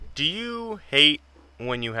Do you hate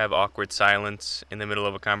when you have awkward silence in the middle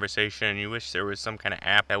of a conversation and you wish there was some kind of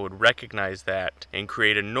app that would recognize that and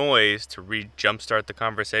create a noise to jumpstart the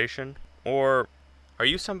conversation? Or are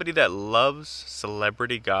you somebody that loves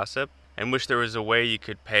celebrity gossip and wish there was a way you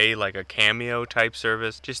could pay like a Cameo type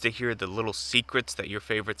service just to hear the little secrets that your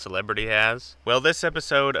favorite celebrity has? Well, this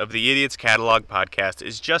episode of the Idiot's Catalog podcast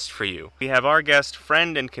is just for you. We have our guest,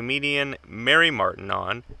 friend and comedian Mary Martin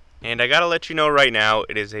on, and I gotta let you know right now,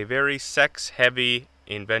 it is a very sex-heavy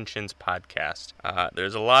inventions podcast.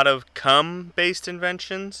 There's a lot of cum-based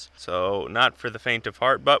inventions, so not for the faint of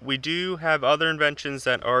heart, but we do have other inventions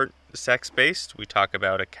that aren't sex-based. We talk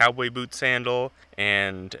about a cowboy boot sandal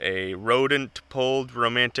and a rodent-pulled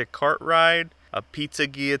romantic cart ride, a pizza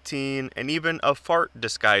guillotine, and even a fart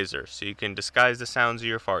disguiser, so you can disguise the sounds of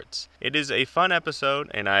your farts. It is a fun episode,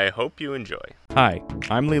 and I hope you enjoy. Hi,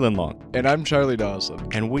 I'm Leland Long. And I'm Charlie Dawson.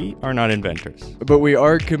 And we are not inventors. But we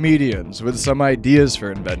are comedians with some ideas for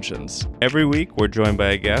inventions. Every week, we're joined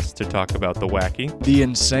by a guest to talk about the wacky, The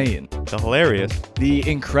insane, the hilarious, the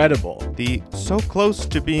incredible, the so close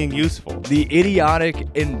to being useful, the idiotic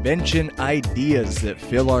invention ideas that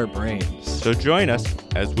fill our brains. So join us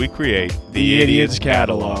as we create The Idiot's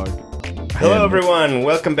Catalog. Hello, everyone.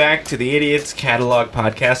 Welcome back to the Idiot's Catalog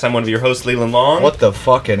podcast. I'm one of your hosts, Leland Long. What the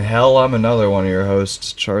fucking hell? I'm another one of your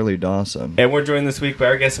hosts, Charlie Dawson. And we're joined this week by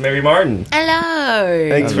our guest, Mary Martin. Hello.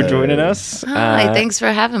 Thanks for joining us. Hi, thanks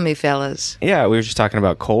for having me, fellas. Yeah, we were just talking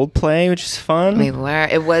about Coldplay, which is fun. We were.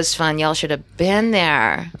 It was fun. Y'all should have been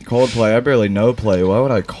there. Coldplay, I barely know play. Why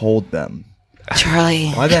would I cold them?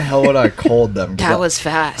 Charlie. Why the hell would I cold them? That was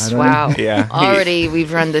fast. I don't Wow. know. Yeah. Already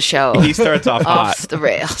we've run the show He starts off hot. off the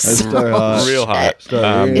rails. I start hot. Real hot.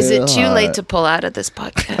 Is it too late to pull out of this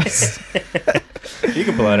podcast? You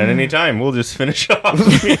can pull out at any time. We'll just finish off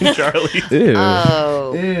me and Charlie. Ew.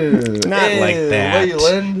 Oh. Ew. Not like that.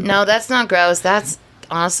 Leland. No, that's not gross. That's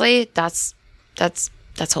honestly, that's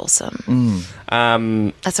wholesome.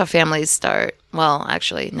 That's how families start. Well,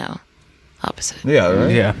 actually, no. Opposite. Yeah,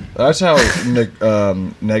 right? Yeah. That's how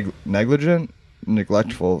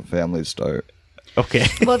neglectful families start. Okay.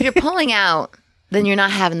 Well, if you're pulling out, then you're not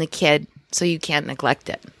having the kid, so you can't neglect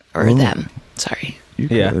it. Or them. Sorry. You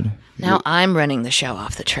Yeah. could. Now I'm running the show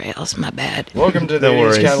off the trails. My bad. Welcome to the No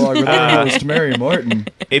Idiot's worries. Catalog with our host, Mary Martin.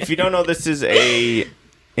 If you don't know, this is a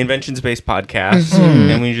inventions-based podcast,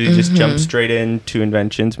 and we usually just jump straight into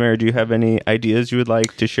inventions. Mary, do you have any ideas you would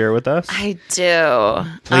like to share with us? I do.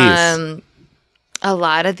 Please. A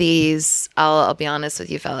lot of these, I'll be honest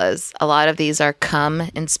with you fellas, a lot of these are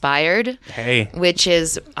cum-inspired, Hey. which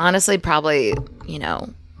is honestly probably,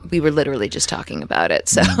 we were literally just talking about it.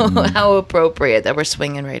 So how appropriate that we're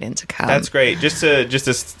swinging right into cum. That's great. Just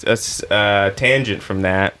a tangent from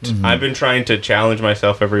that. I've been trying to challenge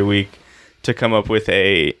myself every week to come up with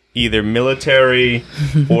a either military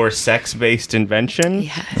or sex-based invention.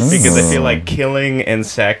 Yes. Because I feel like killing and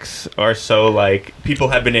sex are so like people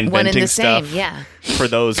have been One and inventing the same, stuff yeah.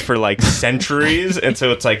 for like centuries, and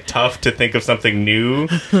so it's like tough to think of something new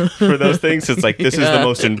for those things. So it's like this is the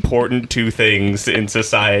most important two things in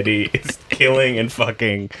society: is killing and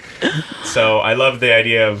fucking. So I love the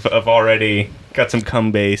idea of already got some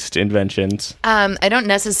cum-based inventions. I don't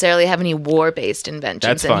necessarily have any war-based inventions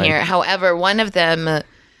That's in fine. here. However, one of them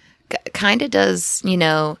kind of does,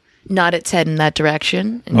 nod its head in that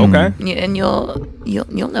direction. And, Okay. And you'll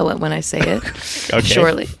know it when I say it. Okay.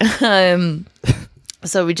 Surely.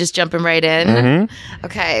 So we're just jumping right in. Mm-hmm.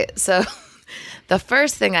 Okay. So the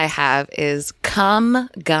first thing I have is cum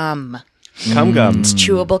gum. Cum gum. It's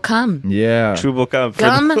chewable cum. Yeah. Chewable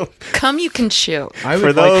cum. Cum you can chew. I For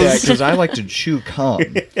would like that those- because I like to chew cum.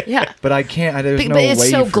 Yeah. But I can't. There's But no it's way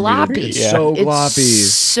so for me to- gloppy. It's so It's gloppy.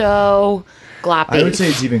 so gloppy. I would say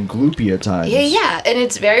it's even gloopy at times. Yeah, and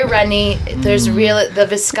it's very runny. There's the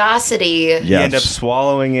viscosity. You end up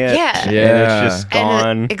swallowing it. Yeah. And Yeah. it's just And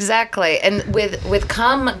gone. exactly. And with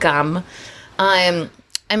cum gum,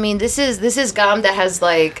 this is gum that has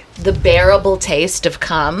like the bearable taste of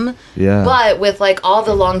cum, Yeah. but with like all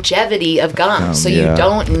the longevity of gum, so yeah. you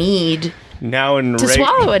don't need Now in to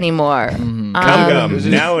swallow anymore. cum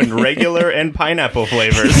gum. Now in regular and pineapple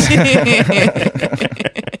flavors.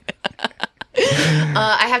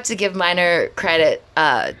 I have to give minor credit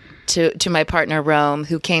to my partner Rome,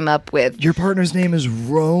 who came up with. Your partner's name is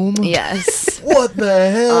Rome? Yes. What the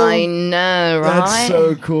hell? I know, right? That's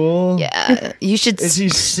so cool. Yeah, you should. Is he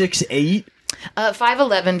 6'8"?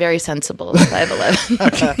 5'11", very sensible. 5'11".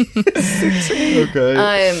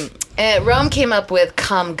 Okay. Rome came up with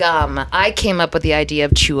cum gum. I came up with the idea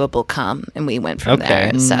of chewable cum, and we went from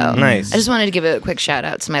there. So nice. I just wanted to give a quick shout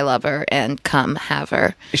out to my lover and cum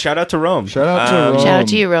haver. Shout out to Rome. Shout out to Rome. Shout out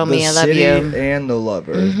to you, Romy. The I love city you. and the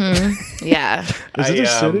lover. Yeah. Is it a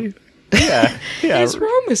city? Yeah.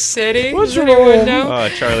 Rome a city? What's Rome? Oh,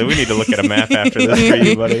 Charlie, we need to look at a map after this for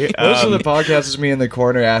you, buddy. Most of the podcast is me in the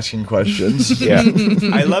corner asking questions. Yeah.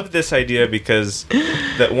 I love this idea because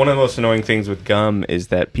one of the most annoying things with gum is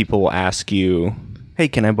that people will ask you, hey,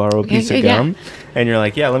 can I borrow a piece of gum? And you're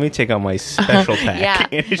like, yeah, let me take out my special pack. Yeah.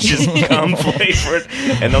 And it's just gum flavored.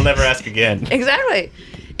 And they'll never ask again. Exactly.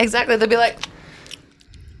 They'll be like,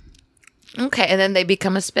 okay, and then they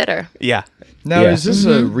become a spitter. Yeah. Now, Yeah. is this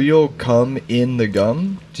a real cum in the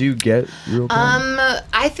gum? Do you get real cum?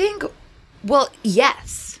 I think, well,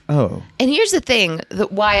 yes. Oh. And here's the thing,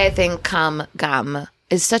 why I think cum gum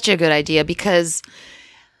is such a good idea, because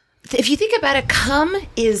if you think about it, cum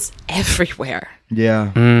is everywhere.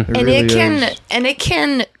 Yeah. It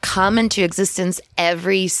can come into existence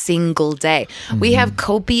every single day. We have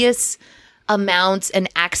copious amounts and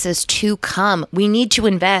access to cum. We need to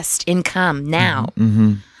invest in cum now.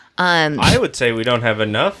 I would say we don't have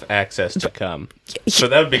enough access to cum. So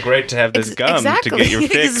that would be great to have this gum to get your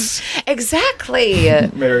fix. Exactly.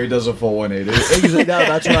 Mary does a full 180. No,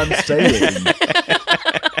 that's what I'm saying.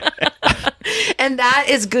 And that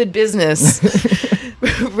is good business.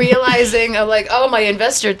 Realizing, like, oh, my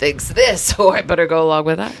investor thinks this, so I better go along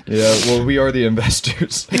with that. Yeah, well, we are the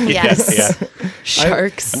investors. Yes. Yeah.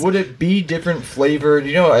 Sharks. Would it be different flavored?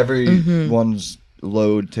 You know, everyone's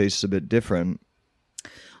load tastes a bit different.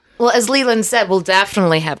 Well, as Leland said, we'll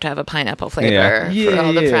definitely have to have a pineapple flavor for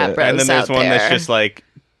all the frat bros And then there's out one there. that's just like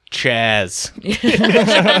Chaz.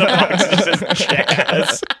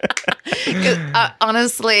 Chaz.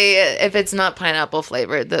 Honestly, if it's not pineapple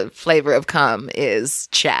flavored, the flavor of cum is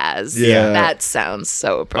Chaz. Yeah. That sounds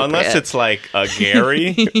so appropriate. Unless it's like a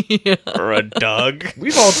Gary or a Doug.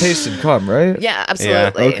 We've all tasted cum, right? Yeah,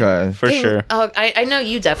 absolutely. Okay. For sure. Oh, I know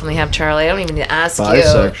you definitely have, Charlie. I don't even need to ask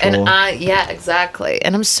Bisexual. you. And yeah, exactly.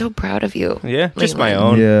 And I'm so proud of you. Yeah, just my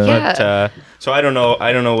Leland. own. Yeah. But so I don't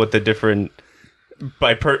know what the different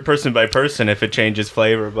person by person if it changes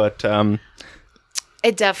flavor, but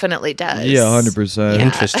It definitely does. Yeah, 100%. Yeah.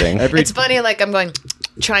 interesting. It's funny, like, I'm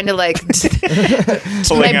trying to, like,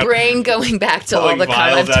 Pulling my up- brain going back to all pulling the cum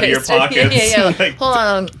vials I've out of your tasted. pockets. Yeah. Like- Hold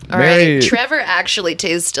on. All Mary- right. Trevor actually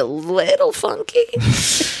tastes a little funky.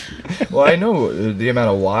 Well, I know the amount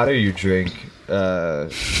of water you drink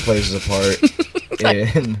plays a part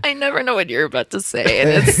in I never know what you're about to say, and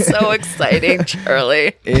it's so exciting,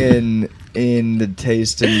 Charlie. in the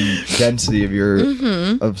taste and density of your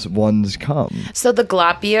of one's cum. So the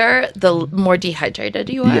gloppier, the more dehydrated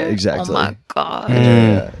you are. Yeah, exactly. Oh my god.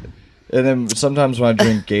 Yeah. And then sometimes when I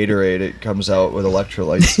drink Gatorade, it comes out with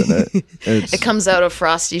electrolytes in it. It comes out a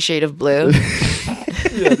frosty shade of blue.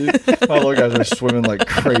 Yeah, dude. My little guys are swimming like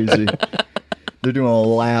crazy. They're doing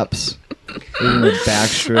laps. They're doing a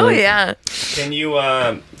backstroke. Oh yeah.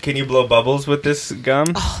 Can you blow bubbles with this gum?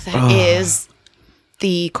 Oh, that is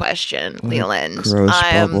the question, Leland. Gross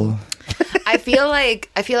bubble. I feel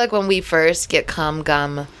like when we first get cum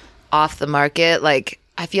gum off the market, like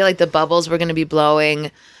I feel like the bubbles we're going to be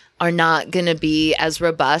blowing are not going to be as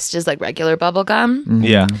robust as like regular bubble gum.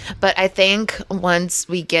 Yeah. But I think once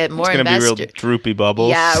we get more It's gonna be real investors, droopy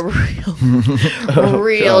bubbles. yeah,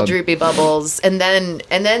 real God. droopy bubbles, and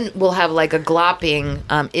then we'll have like a glopping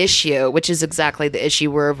issue, which is exactly the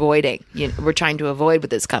issue we're avoiding. We're trying to avoid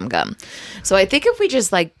with this cum gum. So I think if we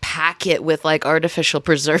just like pack it with like artificial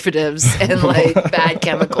preservatives and like bad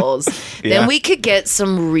chemicals, Yeah. then we could get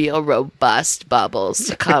some real robust bubbles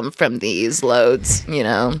to come from these loads.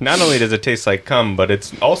 Not only does it taste like cum, but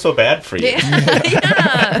it's also bad for you.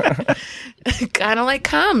 Yeah. Kind of like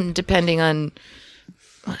cum, depending on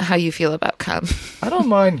how you feel about cum. I don't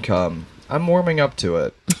mind cum. I'm warming up to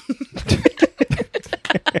it.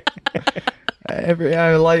 I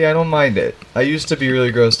don't mind it. I used to be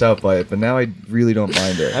really grossed out by it, but now I really don't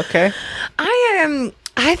mind it. Okay.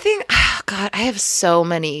 I think, oh God, I have so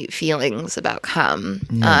many feelings about cum.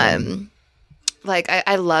 Like,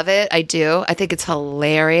 I love it. I do. I think it's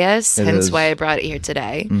hilarious. It hence is. why I brought it here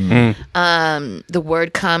today. The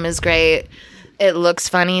word cum is great. It looks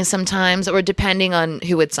funny sometimes, or depending on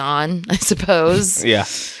who it's on, I suppose. Yeah.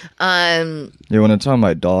 Yeah, when it's on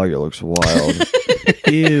my dog, it looks wild.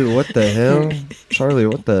 Ew, what the hell? Charlie,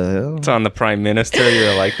 what the hell? It's on the Prime Minister.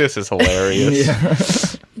 You're like, this is hilarious. Yeah.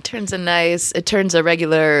 It turns a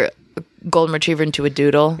regular golden retriever into a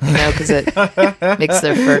doodle, because it makes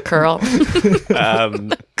their fur curl.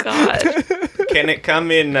 Um, God. Can it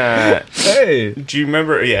come in? Hey. Do you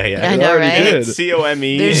remember? Yeah. I know, already right? did.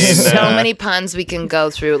 COME. There's so many puns we can go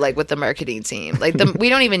through, like with the marketing team. Like we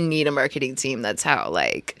don't even need a marketing team. That's how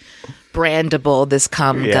like brandable this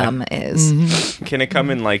gum is. Mm-hmm. Can it come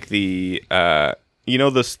in like the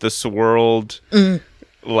the swirled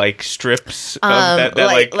like strips of that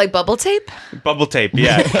like bubble tape? bubble tape?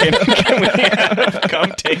 Yeah. Can we have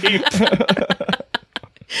gum tape?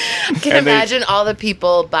 I can imagine all the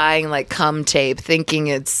people buying like cum tape thinking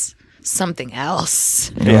it's something else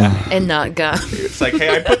and not gum. It's like,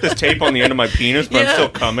 hey, I put this tape on the end of my penis, but I'm still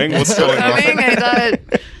coming. What's Still going coming. on? I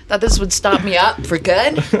thought this would stop me up for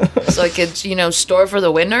good, so I could store for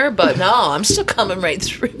the winter. But no, I'm still coming right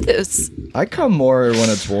through this. I come more when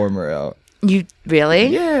it's warmer out. You really?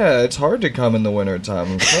 Yeah, it's hard to come in the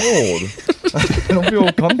wintertime. I'm cold. I don't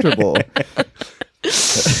feel comfortable.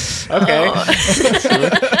 Okay.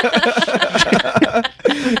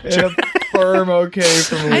 And a firm okay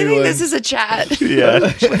from Leland. I think this is a chat. Yeah.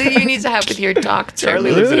 that you need to have with your doctor.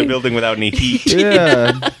 Charlie lives in a building without any heat.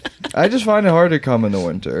 Yeah. I just find it hard to come in the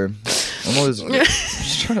winter. I'm always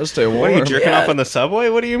just trying to stay warm. What, are you jerking off on the subway?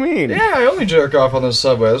 What do you mean? Yeah, I only jerk off on the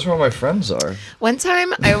subway. That's where my friends are. One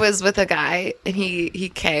time I was with a guy and he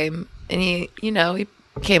came and he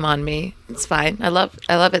came on me. It's fine. I love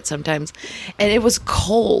it sometimes. And it was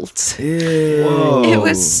cold. Ew. It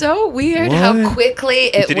was so weird how What? quickly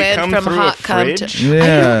it Did he went come from through hot a cum to fridge? I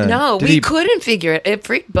Yeah. don't know. Did We he- couldn't figure it. It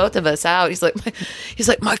freaked both of us out. He's like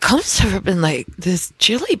my cum's never been like this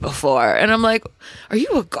chilly before. And I'm like, are you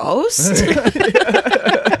a ghost?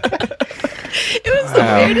 It was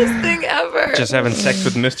the weirdest thing ever. Just having sex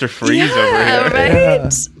with Mr. Freeze over Yeah, here.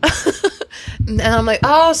 right. And I'm like,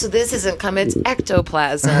 oh, so this isn't cum, it's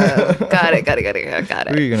ectoplasm. Got it. Who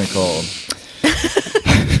are you going to call?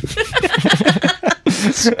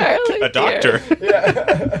 Charlie, A doctor.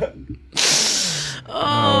 dear.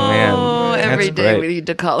 Oh, man. Oh, every That's day great. we need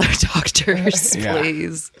to call our doctors, Yeah.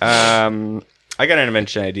 please. I got an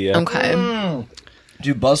invention idea. Okay. Did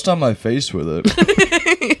you bust on my face with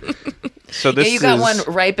it? So Yeah, this you got is,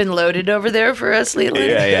 one ripe and loaded over there for us, Leland?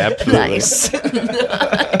 Yeah, absolutely. Nice.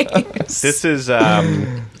 Nice. This is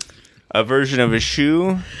a version of a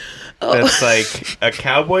shoe that's like a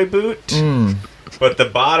cowboy boot, but the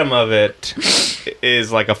bottom of it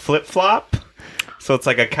is like a flip-flop. So it's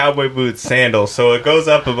like a cowboy boot sandal. So it goes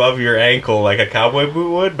up above your ankle like a cowboy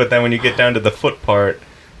boot would, but then when you get down to the foot part,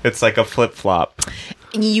 it's like a flip-flop.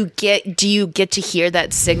 And do you get to hear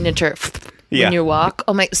that signature Yeah. when you walk?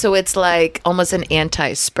 Oh my! So it's like almost an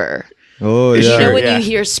anti-spur. Oh, Sure, yeah. You know when yeah. you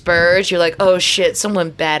hear spurs, you're like, oh shit,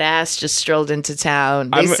 someone badass just strolled into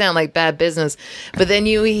town. They I'm- sound like bad business. But then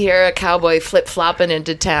you hear a cowboy flip-flopping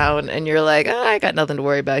into town and you're like, oh, I got nothing to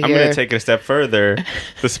worry about I'm here. going to take it a step further.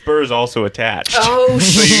 The spur's also attached. Oh,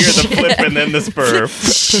 So you hear the flip and then the spur.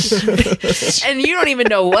 and you don't even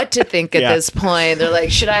know what to think at Yeah. this point. They're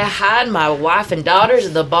like, should I hide my wife and daughters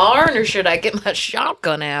in the barn or should I get my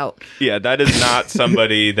shotgun out? Yeah, that is not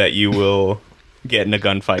somebody that you will get in a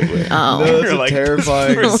gunfight with. Oh. No, You're that's like,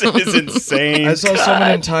 terrifying. This person is insane. I saw someone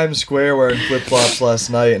in Times Square wearing flip-flops last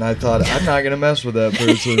night, and I thought, I'm not going to mess with that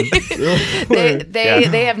person.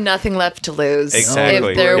 They have nothing left to lose.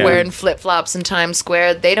 Exactly, If they're yeah. wearing flip-flops in Times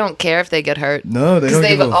Square, they don't care if they get hurt. No, they don't Because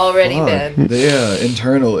they've give a already fuck. been. Yeah,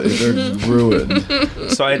 internally, they're ruined.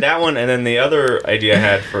 So I had that one, and then the other idea I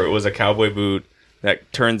had for it was a cowboy boot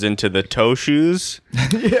that turns into the toe shoes.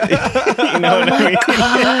 You know what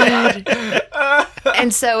I mean?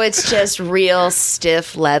 And so it's just real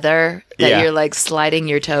stiff leather that Yeah. you're like sliding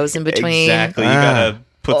your toes in between. Exactly. You gotta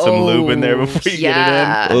put some lube in there before you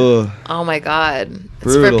yeah. get it in. Ugh. Oh my god. It's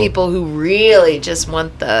Brutal. for people who really just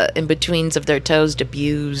want the in-betweens of their toes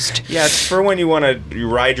abused. Yeah, it's for when you want to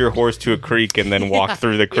ride your horse to a creek and then walk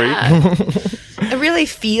through the creek. Yeah. I really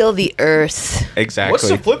feel the earth. Exactly. What's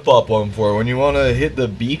the flip-flop one for? When you want to hit the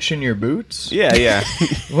beach in your boots? Yeah, yeah.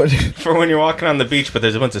 What? For when you're walking on the beach, but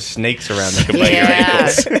there's a bunch of snakes around that can bite your Yeah.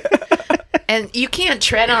 ankles. And you can't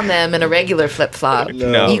tread on them in a regular flip-flop.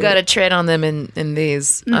 No. You got to tread on them in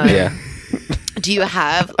these. Yeah. Do you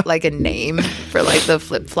have like a name for like the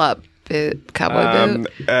flip-flop cowboy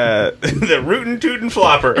boot? The rootin' tootin'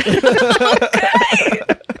 flopper.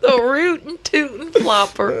 The rootin' tootin'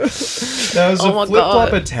 flopper. Now, is Oh the my flip-flop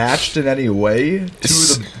God. attached in any way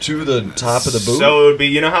to the top of the boot? So it would be,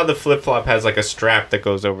 you know how the flip flop has like a strap that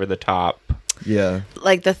goes over the top? yeah.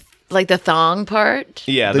 Like the thong part?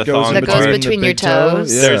 Yeah, That the goes thong That goes part. the between your big toe?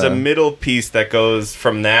 toes? Yeah. There's a middle piece that goes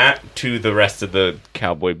from that to the rest of the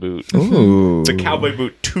cowboy boot. Ooh. The cowboy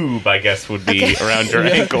boot tube, I guess, would be around your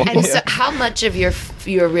ankle. And so how much of your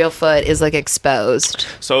real foot is like exposed?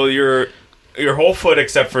 So your whole foot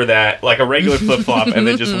except for that, like a regular flip flop, and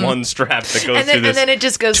then just one strap that goes through this. And then it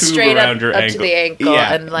just goes tube straight up, around your up to the ankle,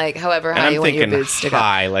 Yeah. and like however And high I'm you want your thinking boots to go.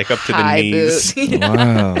 high, like up to High the knees. boot.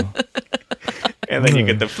 Wow. And then you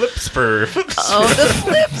get the flip spur. Oh, the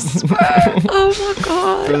flip spur! Oh my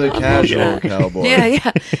god! For the casual cowboy.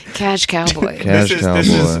 Yeah. Cash cowboy. Cash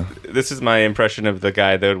cowboy. This is my impression of the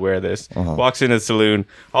guy that would wear this. Uh-huh. Walks in a saloon.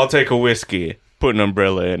 I'll take a whiskey. Put an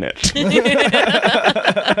umbrella in it.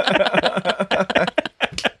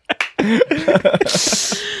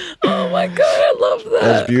 Oh my god, I love that.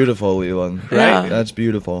 That's beautiful, Leland. Yeah. That's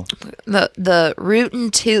beautiful. The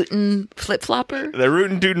rootin' tootin' flip flopper. The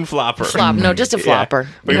rootin' tootin' flopper. Flop, no, just a flopper.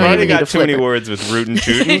 We've You don't already even need got a too many flipper. words with rootin'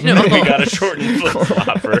 tootin'. We got a shortened flip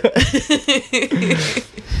flopper.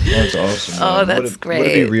 That's awesome. Oh, man. that's Would it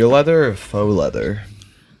great. be real leather or faux leather?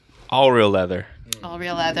 All real leather. All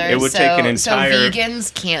real leather. It would take an entire- So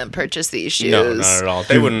vegans can't purchase these shoes. No, not at all.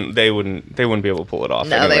 They wouldn't be able to pull it off.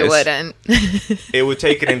 No, they anyways. wouldn't. It would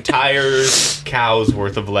take an entire cow's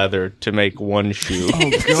worth of leather to make one shoe.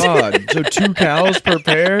 Oh God! So 2 cows per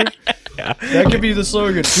pair? Yeah. That could be the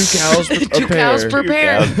slogan. 2 cows per Two pair. cows per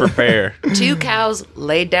pair. Cows per pair. 2 cows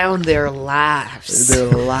lay down their lives. Their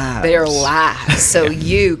lives. Their lives. So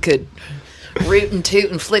you could root and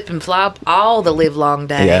toot and flip and flop all the live long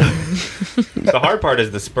day. Yeah. The hard part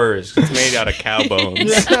is the spurs. It's made out of cow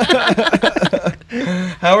bones.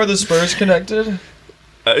 How are the spurs connected?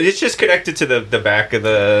 It's just connected to the back of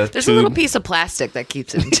the There's tube. a little piece of plastic that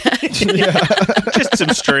keeps it intact. Just some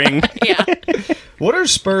string. Yeah. What are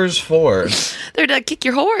spurs for? They're to kick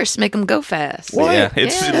your horse, make them go fast. What? Yeah,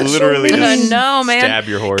 it's Yeah, that's literally so I just know, man. stab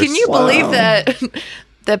your horse. Can you Wow. believe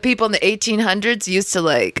that people in the 1800s used to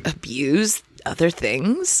like abuse other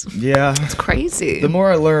things? Yeah. It's crazy. The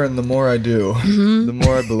more I learn, the more I do. The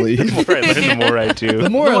more I believe. The more I learn, the more I do. The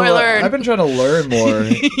more I I learn. I've been trying to learn more.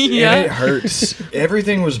 Yeah. And it hurts.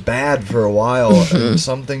 Everything was bad for a while, and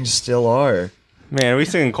some things still are. Man, are we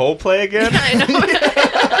singing Coldplay again? I know.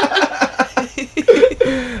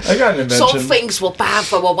 I got an Some invention. things will bad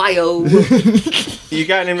for a while. You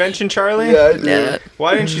got an invention, Charlie? Yeah, I do. Yeah.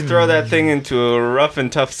 Why didn't you throw that thing into a rough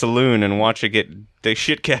and tough saloon and watch it get the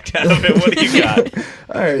shit kicked out of it? What do you got?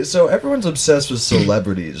 All right, so everyone's obsessed with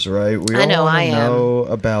celebrities, right? We I all know, wanna I am. know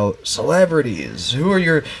about celebrities. Who are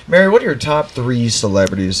your Mary? What are your top 3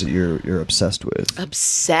 celebrities that you're obsessed with?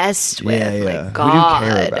 Obsessed with. Yeah, yeah. My Who do you God.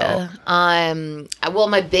 care about? Well,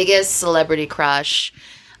 my biggest celebrity crush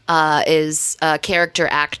is character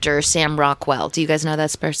actor Sam Rockwell. Do you guys know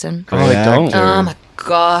that person? Oh, I don't. Oh my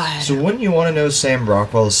God. So wouldn't you want to know Sam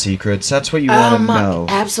Rockwell's secrets? That's what you want to know,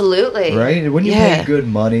 Absolutely. right? Wouldn't you Yeah. pay good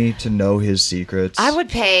money to know his secrets? I would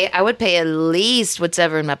pay at least what's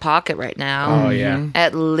ever in my pocket right now. Oh, yeah.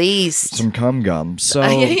 At least. Some cum gum. So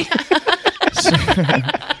Yeah.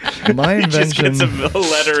 my He just invention. gets a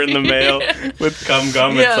letter in the mail with cum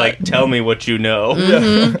gum. Yeah. It's like, tell me what you know.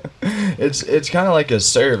 It's kind of like a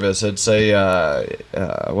service. It's a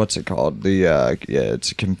what's it called?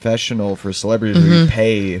 It's a confessional for celebrities where you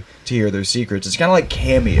pay to hear their secrets. It's kind of like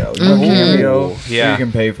Cameo. You know Cameo? Yeah. You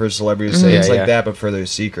can pay for celebrities to say it's Yeah, like yeah. that, but for their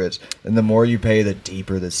secrets. And the more you pay, the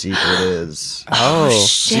deeper the secret is. Oh.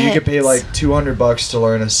 So you could pay like $200 to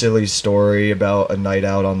learn a silly story about a night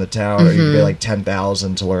out on the town, or you could pay like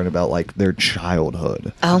 $10,000 to learn about like their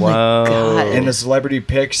childhood. Oh my Whoa. God. And the celebrity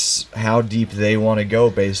picks how deep they want to go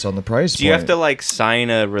based on the price. Do you have point. to like sign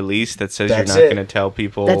a release that says That's you're not it. going to tell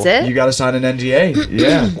people? That's it? You got to sign an NDA.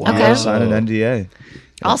 Yeah. You Okay. gotta sign an NDA.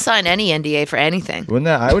 I'll sign any NDA for anything. Wouldn't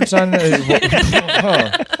that? I would sign it.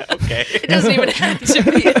 Huh. Okay. It doesn't even have to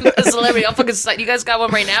be a celebrity. I'll fucking sign. You guys got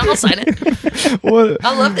one right now? I'll sign it. What?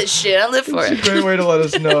 I love this shit. I live for It's a it. great way to let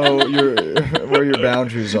us know where your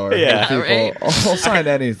boundaries are. Yeah. With people. Right. I'll sign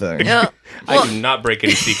anything. Yeah. I do not break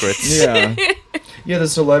any secrets. Yeah. Yeah, the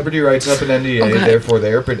celebrity writes up an NDA, Okay. therefore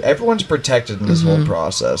everyone's protected in this whole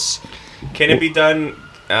process. Can it be done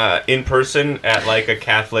in person at like a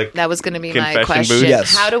Catholic? That was going to be my Confession question. booth?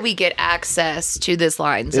 Yes. How do we get access to these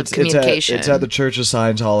lines of It's communication? at the Church of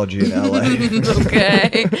Scientology in LA.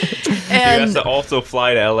 Okay. You have And to also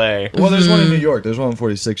fly to LA. Well, there's one in New York. There's one on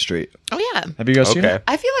 46th Street. oh yeah, Have you guys seen Okay. it?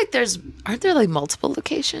 I feel like aren't there like multiple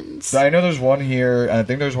locations? I know there's one here, and I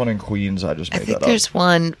think there's one in Queens. I just I made think that up. there's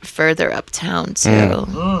one further uptown too,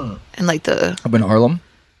 and like the Up in Harlem?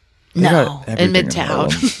 They got no in everything Midtown.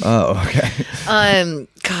 Harlem. Oh, okay.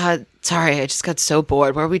 God, sorry, I just got so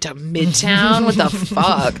bored. Where are we talking? Midtown? What the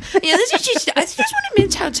fuck? Yeah, this is just I just want to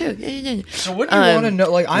Midtown too. Yeah. So what do you want to know?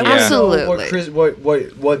 Like, I want to Absolutely. know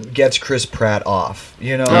what gets Chris Pratt off.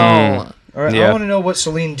 You know? Oh, All right, Yeah. I want to know what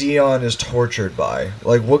Celine Dion is tortured by.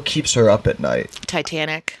 Like, what keeps her up at night?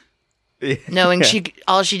 Titanic. knowing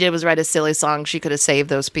all she did was write a silly song. She could have saved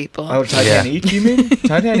those people. Oh, Titanic, you mean?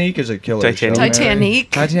 Titanic is a killer show.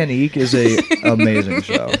 Titanic. Titanic is a amazing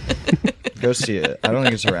show. Go see it. I don't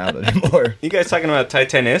think it's around anymore. You guys talking about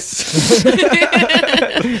Titanis?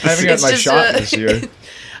 I haven't got my shot this year.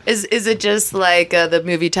 Is it just like the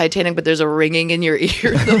movie Titanic, but there's a ringing in your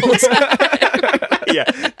ear the whole time? Yeah,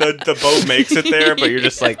 the boat makes it there, but you're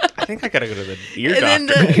just like, I think I gotta go to the ear doctor. And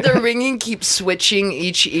then the ringing keeps switching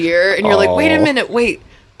each ear, and you're like, wait a minute,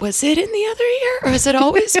 was it in the other ear, or has it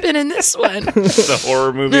always been in this one? It's a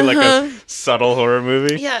horror movie, like a subtle horror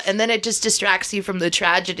movie. Yeah, and then it just distracts you from the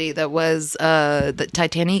tragedy that was the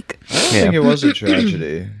Titanic. I don't think it was a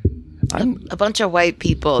tragedy. A bunch of white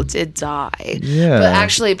people did die. Yeah. But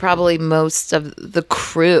actually, probably most of the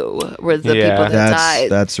crew were the people that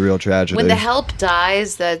died. That's a real tragedy. When the help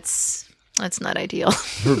dies, that's not ideal.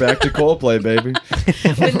 We're back to Coldplay, baby.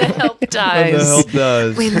 When the help dies. When the help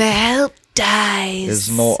does. When the help dies. It's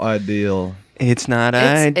not ideal. It's not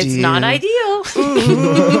ideal. It's not ideal.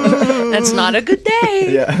 That's not a good day.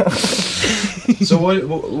 Yeah. So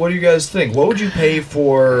what do you guys think? What would you pay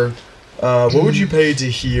for... what would you pay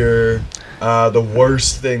to hear the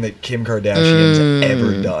worst thing that Kim Kardashian's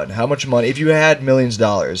ever done? How much money? If you had millions of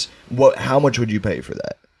dollars, how much would you pay for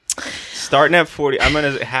that? Starting at 40, I'm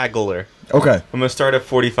gonna haggle her. Okay. I'm gonna start at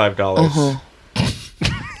 $45.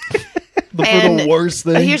 For the worst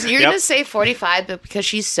thing? You're going to say 45, but because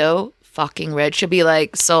she's so fucking rich, she'll be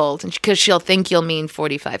like, sold. Because she'll think you'll mean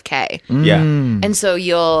 45K. Yeah. And so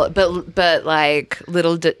but like,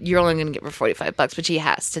 you're only going to get for $45, but she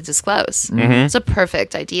has to disclose. It's a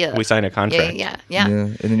perfect idea. We sign a contract. Yeah.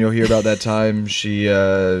 And then you'll hear about that time she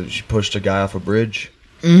pushed a guy off a bridge.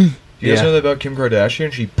 Do you guys know that about Kim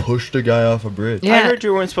Kardashian? She pushed a guy off a bridge. Yeah. I heard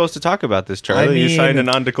you weren't supposed to talk about this, Charlie. You signed a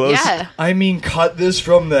non-disclosure. Yeah. I mean, cut this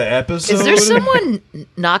from the episode. Is there someone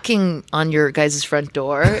knocking on your guys' front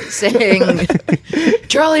door saying,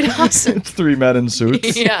 Charlie Dawson? It's three men in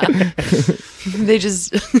suits. Yeah. They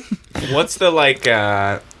just... What's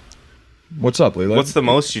the, What's up, Leland? what's the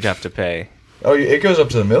most you'd have to pay? Oh, it goes up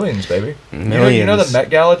to the millions, baby. Millions. You know the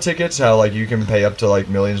Met Gala tickets? How you can pay up to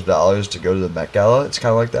millions of dollars to go to the Met Gala? It's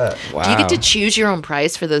kind of like that. Wow. Do you get to choose your own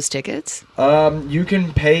price for those tickets? You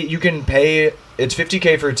can pay. It's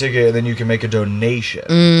 $50K for a ticket, and then you can make a donation,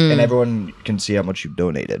 and everyone can see how much you've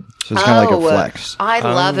donated. So it's kind of like a flex. I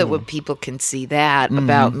love it when people can see that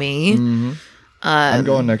about me. I'm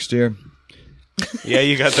going next year. Yeah,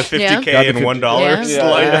 you got the $50K Yeah. and $1 Yeah.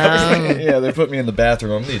 slide up. Yeah, they put me in the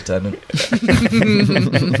bathroom. I'm the attendant.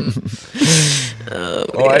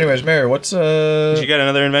 Anyways, Mary, what's You got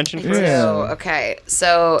another invention for us? Yeah. Okay,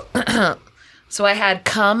 so I had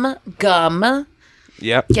cum gum.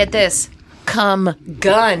 Yep. Get this, cum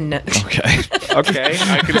gun. Okay. Okay,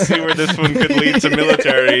 I can see where this one could lead to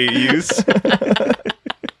military use.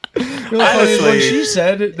 Honestly, when Honestly. she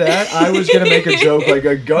said that, I was gonna make a joke like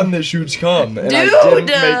a gun that shoots cum, and I Dude, didn't make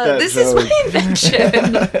that this joke. is my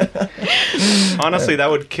invention. Honestly,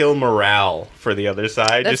 that would kill morale for the other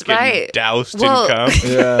side. That's just getting right. doused Well- in cum.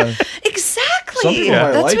 Yeah. Exactly. Some people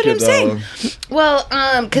might That's like what it I'm though. saying. Well,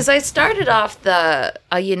 because I started off the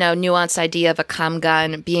nuanced idea of a cum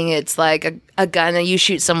gun being it's like a gun that you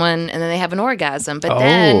shoot someone and then they have an orgasm. But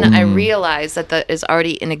then I realized that is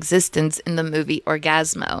already in existence in the movie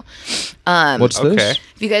Orgasmo. What's Okay. this?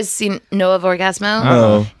 Have you guys know of Orgasmo?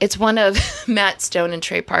 No. It's one of Matt Stone and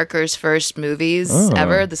Trey Parker's first movies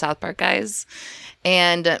ever, the South Park guys.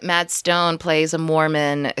 And Matt Stone plays a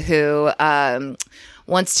Mormon who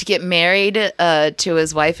wants to get married to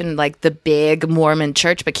his wife in the big Mormon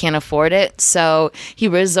church, but can't afford it. So he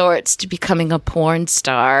resorts to becoming a porn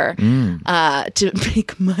star to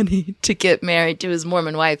make money to get married to his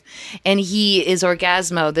Mormon wife. And he is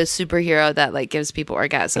Orgasmo, the superhero that gives people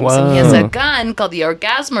orgasms. Wow. And he has a gun called the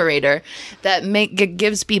Orgasmerator that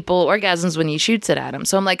gives people orgasms when he shoots it at them.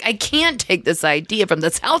 So I'm like, I can't take this idea from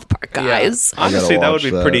the South Park guys. Honestly, that would watch be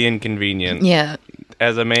that. pretty inconvenient. Yeah.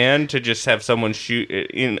 As a man, to just have someone shoot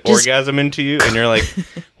orgasm into you, and you're like,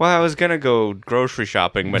 well, I was going to go grocery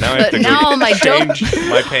shopping, but now I have But to now go my change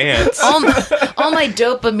my pants. all my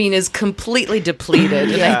dopamine is completely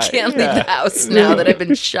depleted, and I can't leave the house now that I've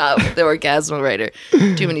been shot with the Orgasmerator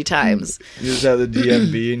too many times. You just have the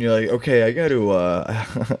DMV, and you're like, okay, I got to,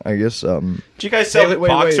 I guess, Do you guys sell Hey, wait.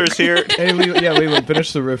 boxers here? Hey, Leland,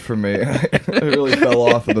 finish the riff for me. It really fell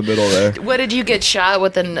off in the middle there. What did you get shot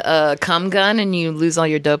with a cum gun and you lose all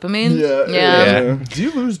your dopamine? Yeah. Do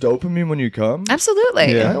you lose dopamine when you come?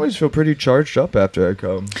 Absolutely. I always feel pretty charged up after I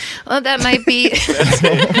come. Well, that might be.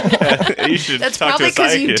 You should That's talk to probably a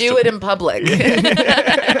because you psychiatrist. do it in public.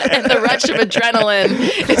 And the rush of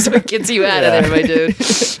adrenaline is what gets you out of there, my dude.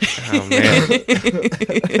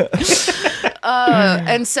 Oh man.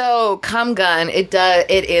 And so, cum gun, it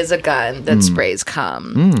is a gun that sprays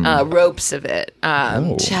cum. Ropes of it.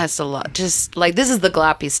 Just a lot. Just like this is the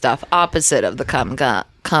gloppy stuff, opposite of the cum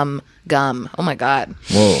gum. Oh my god.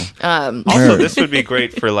 Whoa. Also, this would be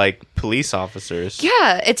great for like police officers.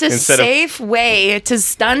 Yeah, it's a Instead of- safe way to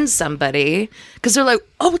stun somebody because they're like,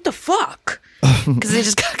 "Oh, what the fuck?" Because they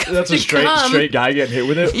just got covered That's a in straight cum. guy getting hit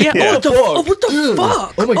with it. Yeah. Yeah. Oh, what the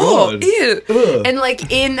fuck? Oh my God. ew. Ugh. And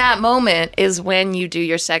like in that moment is when you do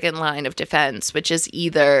your second line of defense, which is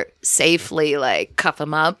either safely like cuff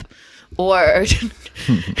them up or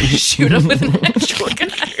shoot them with an actual gun.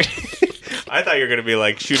 I thought you were gonna be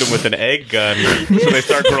like shoot them with an egg gun, so they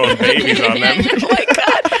start growing babies on them. Oh my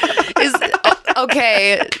god.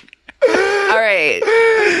 Okay. All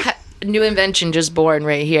right. New invention just born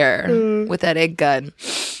right here with that egg gun.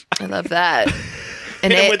 I love that.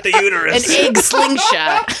 Hit him with the uterus. An egg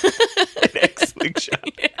slingshot. An egg slingshot.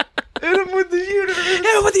 Hit him with the uterus. Hit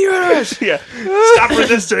him with the uterus. Yeah. Stop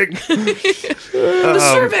resisting. The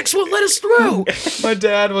cervix won't let us through. My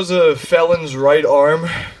dad was a felon's right arm.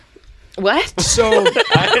 What? So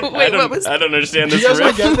I don't understand this. you guys riff.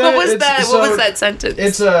 not get that? What was It's- that? so What was that sentence?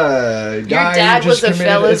 It's a guy dad who just was a committed.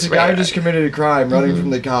 fellas It's a guy who right. just committed a crime, running from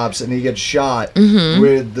the cops, and he gets shot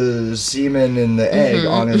with the semen and the egg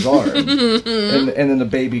on his arm, and then the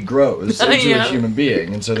baby grows into Yeah. a human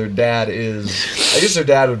being, and so their dad is. I guess their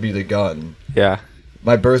dad would be the gun. Yeah.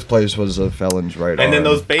 My birthplace was a felon's right arm. And then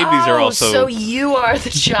those babies are also. so you are the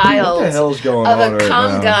child What the hell's going of on a right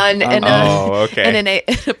cum now? gun and Oh, okay. and a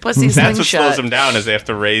pussy That's what slows slingshot. them down is they have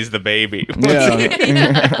to raise the baby. Yeah.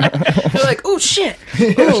 They're like, oh shit,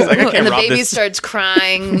 like, I can't and the rob baby this. starts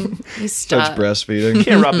crying. He Starts stops. breastfeeding.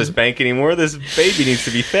 Can't rob this bank anymore. This baby needs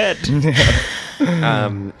to be fed.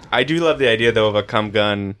 I do love the idea though of a cum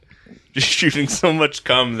gun just shooting so much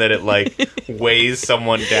cum that it like weighs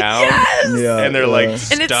someone down, Yeah, and they're like yeah.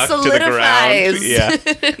 stuck And it to the ground. solidifies. Yeah,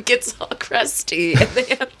 It gets all crusty, and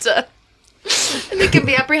they have to. And they can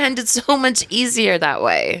be apprehended so much easier that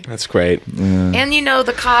way. that's great. And you know,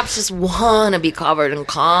 the cops just want to be covered in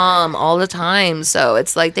cum all the time, so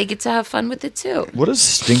it's like they get to have fun with it too. What a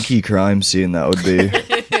stinky crime scene that would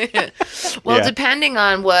be. Well, Yeah. depending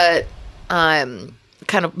on what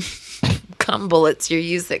kind of cum bullets you're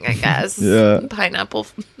using, I guess. Yeah. Pineapple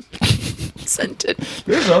scented.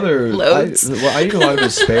 There's other. Loads. I eat a lot of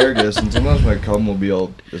asparagus, and sometimes my cum will be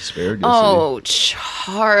all asparagus. Oh,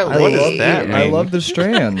 Charlie. What does that I mean? love the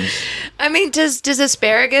strands. I mean, does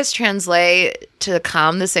asparagus translate to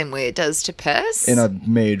cum the same way it does to piss? In a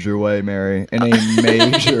major way, Mary. In a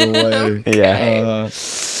major way. Yeah.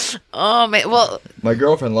 Oh man, well, My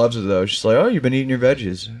girlfriend loves it though. She's like, "Oh, you've been eating your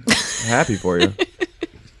veggies. Happy for you."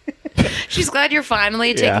 she's glad you're finally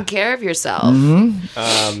Yeah. taking care of yourself.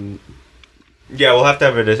 Yeah, we'll have to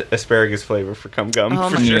have an asparagus flavor for cum gum Oh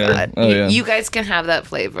for my sure. god, Oh, yeah. you guys can have that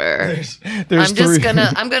flavor. There's I'm just three.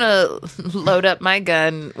 gonna load up my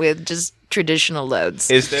gun with just traditional loads.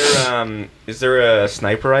 Is there a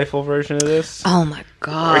sniper rifle version of this? Oh my You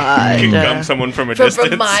god. can gum someone from a From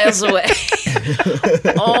distance. miles away.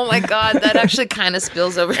 Oh my god, that actually kind of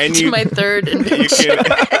spills over And into you- my third you invention.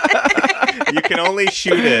 you can only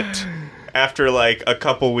shoot it after like a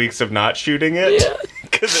couple weeks of not shooting it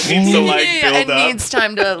because it needs to like Yeah, build it up. needs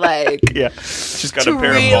time to like Yeah, she's got to a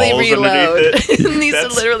pair really of balls reload. underneath it. It needs to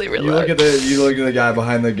That's- literally You reload. look at the guy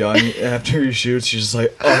behind the gun after he shoots. He's just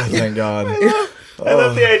like, "Oh, thank God." I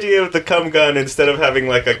love the idea of the cum gun. Instead of having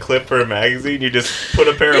like a clip or a magazine, you just put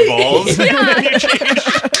a pair of balls and then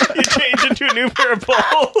you change into a new pair of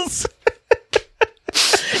balls.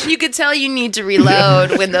 You could tell you need to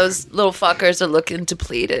reload when those little fuckers are looking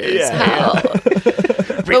depleted as Yeah. hell.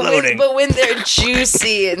 Reloading. But when they're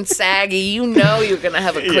juicy and saggy, you know you're gonna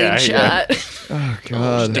have a clean Yeah, yeah. shot. Oh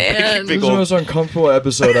God. Man, This is the most uncomfortable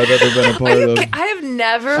episode I've ever been a part of. I have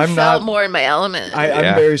never I'm felt not- more in my element. I'm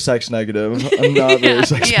Yeah. very sex negative. I'm not very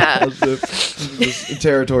sex Yeah. positive. This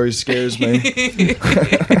territory scares me.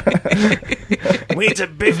 We need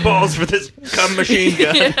some big balls for this cum machine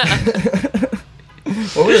gun.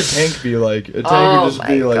 What would a tank be like? A tank Oh would just my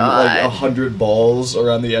be like God. 100 balls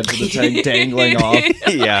around the edge of the tank dangling off,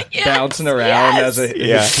 Yeah. bouncing around yes. as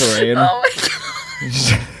Yeah. it's terrain. Oh my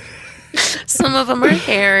god. Some of them are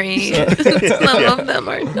hairy. Some of them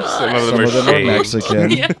are not. Some of them Some are of them are shaved.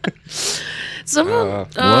 Mexican. Yeah. Some of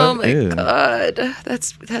oh what my is- god.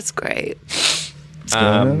 That's great.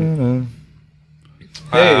 Um,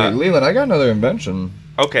 Hey, Leland, I got another invention.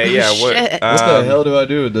 Okay, yeah. Shit. What the hell do I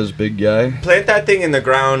do with this big guy? Plant that thing in the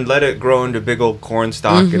ground, let it grow into big old corn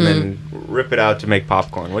stalk, and then rip it out to make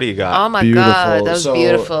popcorn. What do you got? Oh my Beautiful. god, that was So,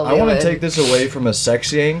 beautiful. I want to Leland. take this away from a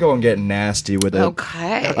sexy angle and get nasty with it.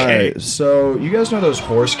 Okay. All right, so you guys know those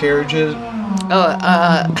horse carriages?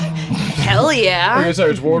 Hell I yeah. guess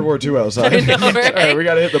it's World War II outside. I know, right? All right, we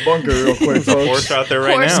gotta hit the bunker real quick, folks. Horse out there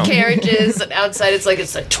right Horse now. carriages, and outside it's like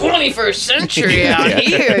it's the 21st century out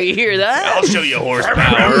here. You hear that? I'll show you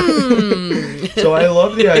horsepower. So I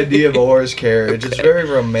love the idea of a horse carriage. It's very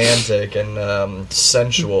romantic and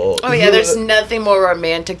sensual. Oh yeah, there's nothing more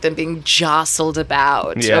romantic than being jostled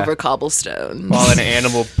about Yeah. over cobblestones. While an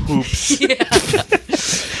animal poops.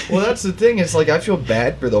 Well, that's the thing. It's like I feel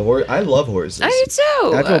bad for the horse. I love horses. I do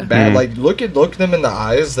too. I feel bad. Like look them in the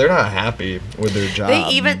eyes. They're not happy with their job.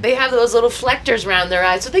 They have those little flectors around their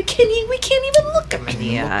eyes, so we can't even look them in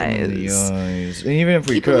the eyes. In the eyes. And even if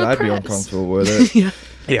we Keep could, them I'd be oppressed. uncomfortable with it.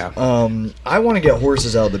 Yeah. I want to get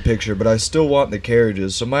horses out of the picture, but I still want the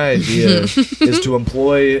carriages. So my idea is to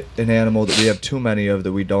employ an animal that we have too many of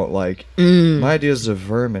that we don't like. My idea is a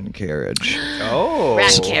vermin carriage. Oh.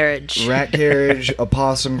 Rat carriage. Rat carriage, a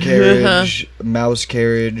possum carriage, mouse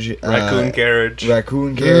carriage, Raccoon carriage.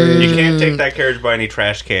 raccoon carriage. You can't take that carriage by any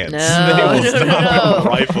trash cans. No, They will no, stop no. and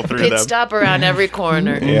rifle through Pit them. stop around every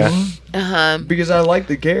corner. Yeah. Because I like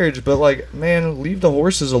the carriage, but like, man, leave the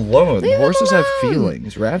horses alone. Leave them Horses have alone.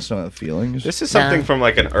 feelings. Rats don't have feelings. This is something No. from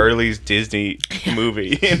like an early Disney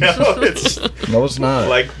movie, you know? It's No, it's not.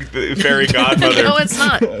 like the fairy godmother No, it's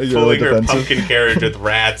not. You're pulling her defensive. pumpkin carriage with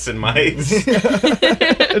rats and mice.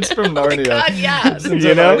 It's from Narnia. God, yeah.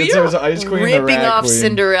 You know, We it are was Ice Queen, the ripping Rat off Queen.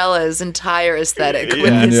 Cinderella's entire aesthetic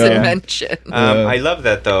with Yeah. this Yeah. invention. Yeah. I love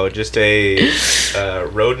that though. Just a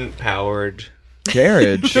rodent-powered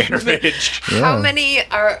Carriage. carriage. How many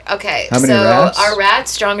are okay? How many so rats? are rats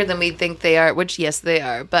stronger than we think they are? Which yes, they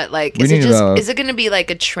are. But like, We is it need just about- is it going to be like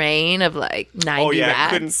a train of like 90 Oh yeah,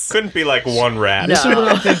 rats? couldn't be like one rat. This is what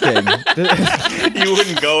I'm thinking. You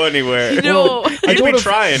wouldn't go anywhere. No. He'd told be a-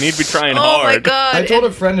 trying. He'd be trying Oh hard. my god! I told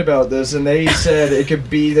a friend about this, and they said there could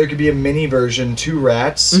be a mini version, 2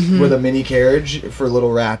 rats with a mini carriage for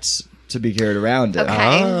little rats to be carried around it.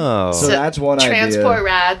 Okay. Oh. So that's one transport idea.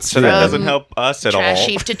 rats So that from doesn't help us at all. trash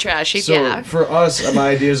heap to trash heap. So Yeah. for us, my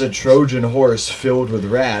idea is a Trojan horse filled with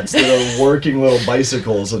rats that are working little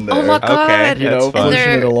bicycles in there. Oh my god! Okay, You know, That's fun.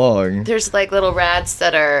 pushing it along. There's like little rats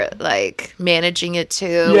that are like managing it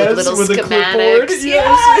too Yes, with little with a clipboard. schematics.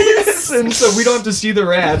 Yes. And so we don't have to see the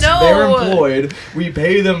rats. No. They're employed. We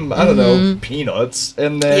pay them, I don't know, peanuts,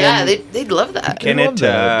 and then Yeah, they'd love that. Can love it?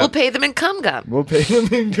 that. We'll pay them in cum gum. we'll pay them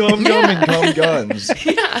in cum gum and cum guns.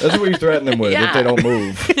 That's what we threaten them with if Yeah. they don't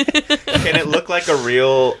move. Can it look like a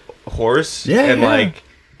real horse? Yeah, And yeah. like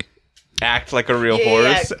act like a real Yeah,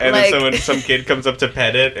 horse, and like- then so when some kid comes up to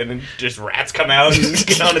pet it, and then just rats come out and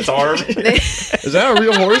get on its arm. Is that how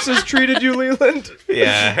real horses treated you, Leland?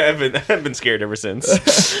 Yeah, I've been scared ever since.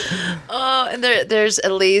 Oh, and there's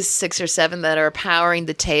at least 6 or 7 that are powering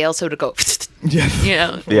the tail, so to go, Yeah. you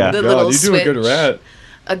know, Yeah. the God, little you do a good switch. rat.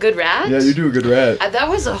 A good rat? Yeah, you do a good rat. That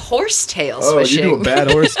was a horse tail Oh, swishing. you do a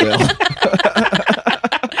bad horse tail.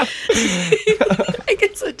 I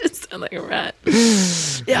guess I just sound like a rat.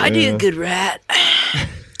 Yeah, I do a good rat.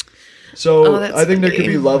 So Oh, that's I think there could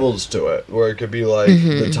be funny. levels to it, where it could be like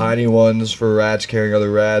the tiny ones for rats carrying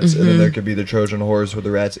other rats, and then there could be the Trojan horse with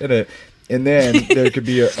the rats in it, and then there could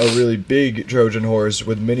be a really big Trojan horse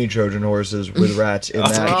with mini Trojan horses with rats in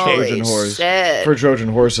that Okay. Trojan Holy horse shit. for Trojan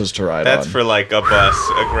horses to ride That's on. for like a bus,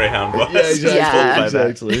 a Greyhound bus. Yeah,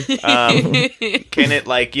 exactly. Yeah. Exactly. Can it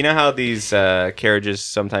like you know how these carriages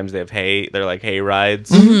sometimes they have hay? They're like hay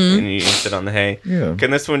rides, and you sit on the hay. Yeah.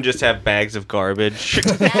 Can this one just have bags of garbage?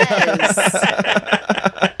 Yes.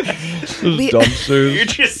 Those We- You're dumpsters.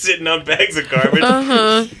 just sitting on bags of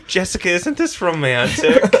garbage. Jessica, isn't this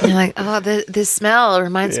romantic? You're like, oh, the smell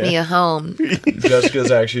reminds me of home.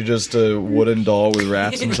 Jessica's actually just a wooden doll with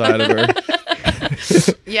rats inside of her.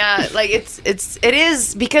 Yeah, like it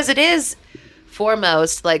is because it is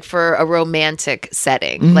foremost like for a romantic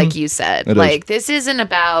setting, like you said. It is. Like this isn't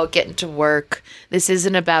about getting to work. This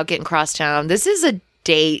isn't about getting cross town. This is a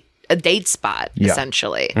date spot, Yeah.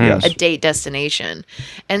 essentially. Yes. A date destination.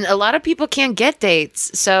 And a lot of people can't get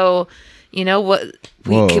dates. So, you know what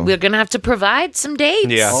Whoa. we're going to have to provide some dates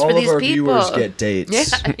Yeah. for All of these our people. viewers get dates.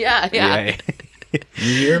 Yeah. Yeah. You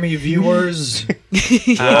hear me, viewers?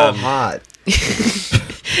 We're all hot.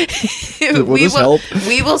 Will we this will, help?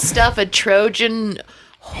 we will stuff a Trojan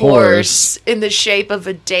horse in the shape of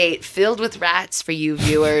a date filled with rats for you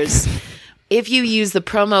viewers. If you use the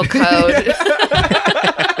promo code,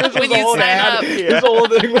 There's when you sign up. His whole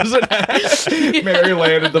thing was an ad. Mary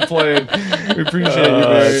landed the plane. We appreciate you,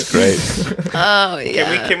 Mary. That's great. Oh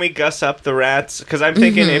yeah. Can we guss up the rats? Because I'm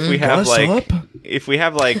thinking if we have Gus up? if we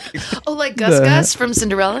have like Oh, like Gus The- Gus from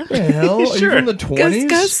Cinderella. The hell? Are you Sure. from the 20s?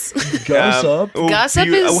 Gus. Gus up? ooh, Goss up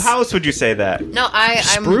is- how else would you say that? No, I'm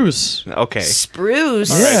Spruce. Okay. spruce.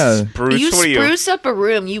 Yeah. Bruce, You what are you? spruce up a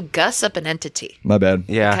room. You Gus up an entity. My bad.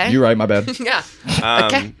 Yeah. Okay. You're right, my bad. Yeah.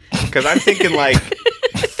 Okay. Because I'm thinking like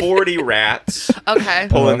 40 rats Okay.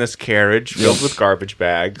 pulling this carriage filled with garbage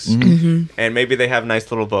bags, and maybe they have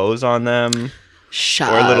nice little bows on them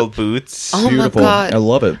Shut or up. little boots. Oh Beautiful. my god. I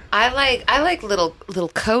love it. I like little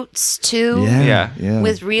coats too. Yeah.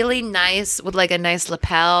 With really nice, with like a nice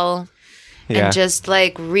lapel, Yeah. and just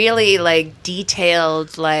like really like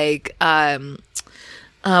detailed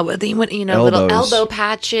what you know, little Elbows. elbow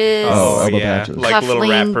patches. Oh, elbow yeah, patches. like little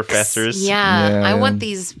rat cufflinks. professors. Yeah, Yeah, I yeah. want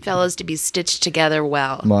these fellows to be stitched together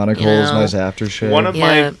well. Monocles, you know? nice aftershave. One of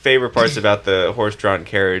Yeah. my favorite parts about the horse-drawn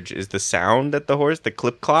carriage is the sound at the horse, the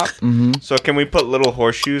clip clop. Mm-hmm. So can we put little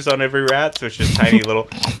horseshoes on every rat? So it's just tiny little,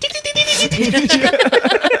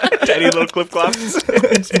 tiny little clip clops.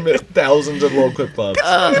 Thousands of little clip flops.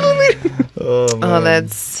 Oh,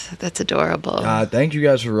 that's adorable. Thank you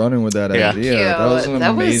guys for running with that Yeah. idea. Thank you. That was an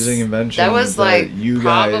amazing invention. That was like you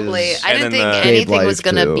probably. guys I didn't And think then the- anything gave was life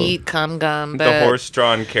gonna to. beat Cum Gum, but The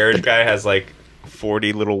horse-drawn carriage guy has like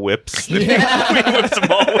 40 little whips. That he whips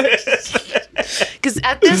them all with. because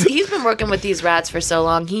at this he's been working with these rats for so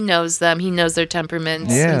long, he knows them, he knows their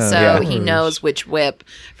temperaments, Yeah, and so yeah. he knows which whip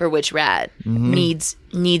for which rat needs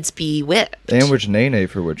be whipped. And which nene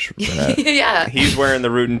for which rat. Yeah, He's wearing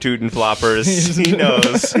the rootin' tootin' floppers. He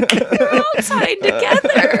knows. they're all tied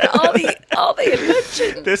together. All the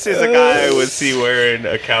invention. This is a guy I would see wearing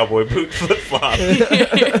a cowboy boot flip flop.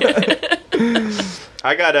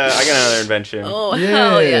 I got another invention. Oh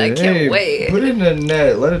hell yeah! I can't hey, wait. Put it in a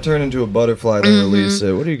net. Let it turn into a butterfly, then release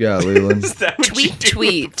it. What do you got, Leland? Is that what you Tweet, do with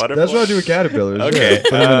tweet. butterfly? That's what I do with caterpillars. Okay,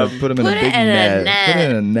 Yeah. Put them in put a it big in a net. net. Put it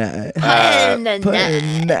in a net. Put it in a Put it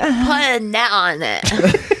in a net. Put a net on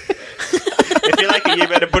it. If you like it, you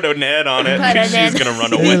better put a net on it. Put a She's net. gonna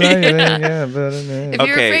run Yeah, away. yeah, put a net. If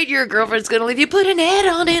you're Okay. afraid your girlfriend's gonna leave you, put an ad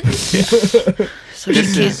on it. So she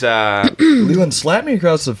This can't. is Leland, slap me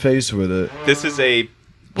across the face with it. this is a.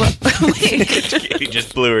 Wait. He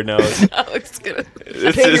just blew her nose. Alex gonna.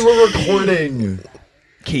 This Katie, is. we're recording.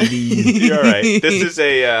 Katie. You're all right. This is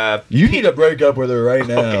a. You need to break up with her right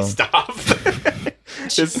now. Okay, stop.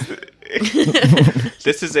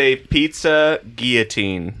 This is a pizza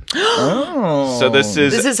guillotine. Oh. So this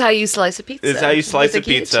This is how you slice a pizza. This is how you slice a With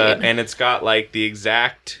pizza, guillotine. and it's got like the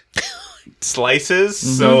exact slices,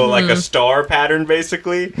 so like a star pattern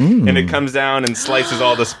basically, and it comes down and slices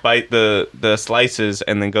all the slices,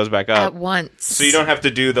 and then goes back at up. once. So you don't have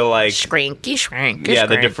to do the like shrinky shrink. Yeah,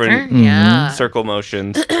 the different- Yeah. circle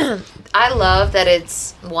motions. I love that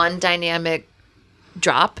it's one dynamic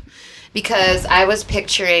drop. Because I was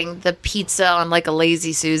picturing the pizza on like a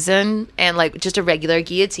Lazy Susan and like just a regular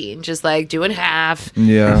guillotine, just like doing half.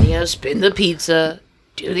 Yeah. You know, spin the pizza,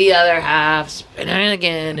 do the other half, spin it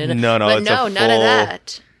again. And, No, but it's no, a none of full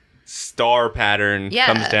that. Star pattern Yeah,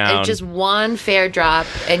 comes down. it's just one fair drop,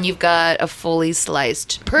 and you've got a fully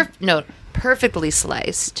sliced, perfectly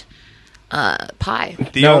sliced pie.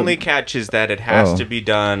 The No. only catch is that it has Oh. to be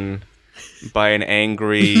done by an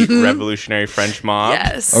angry revolutionary French mob.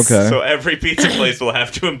 Yes. Okay. So every pizza place will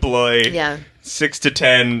have to employ Yeah. 6 to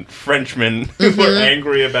 10 Frenchmen who are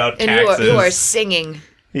angry about And taxes. who are singing.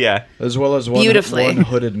 Yeah. As well as one, Beautifully. one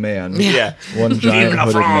hooded man. Yeah. One Vive giant la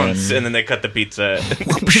hooded France! man. And then they cut the pizza.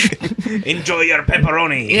 Enjoy your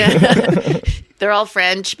pepperoni. Yeah. They're all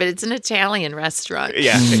French, but it's an Italian restaurant.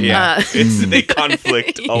 Yeah. Yeah. They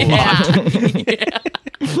conflict a lot. Yeah.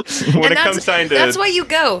 When And it comes time to. that's why you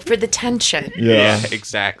go for the tension. Yeah,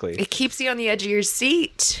 exactly. It keeps you on the edge of your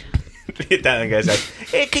seat. That guy's like,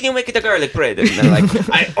 hey, can you make it a garlic bread? And they're like,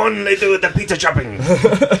 I only do the pizza chopping.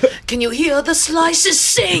 Can you hear the slices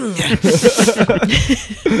sing?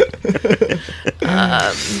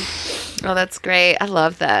 Oh, that's great. I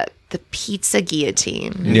love that. The pizza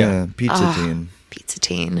guillotine. Yeah. Pizza teen. Pizza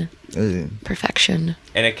teen. Ugh. Perfection.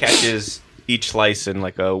 And it catches each slice in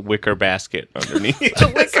like a wicker basket underneath. A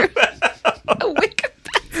wicker. A wicker.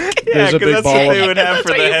 Yeah, There's a 'cause big that's ball what of- they would have That's for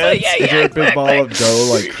what the you put- heads. yeah, Is there a big ball of dough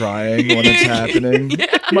like crying when it's happening?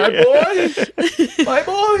 My boy, my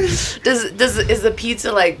boys. Is the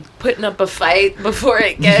pizza like putting up a fight before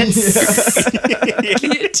it gets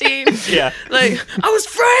guillotined? Yeah, Like, I was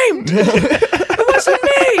framed. It wasn't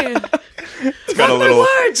me. it's got a Mark my little,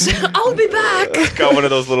 words. I'll be back. got one of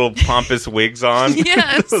those little pompous wigs on.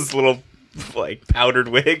 Yes. Those little like powdered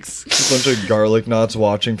wigs. A bunch of garlic knots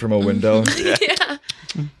watching from a window. Yeah.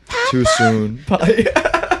 Too soon.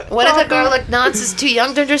 One of the garlic knots is too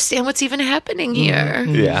young to understand what's even happening here.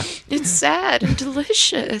 Yeah. It's sad and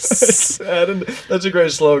delicious. Sad and, that's a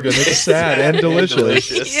great slogan. It's sad and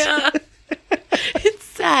delicious. Yeah. It's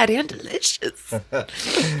sad and delicious.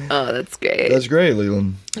 Oh, that's great. That's great,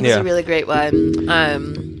 Leland. It was a really great one.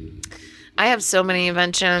 I have so many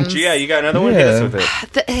inventions. Yeah, you got another one? Hit us with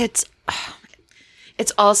it.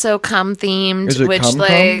 It's also cum themed, Is it which cum?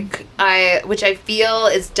 which I feel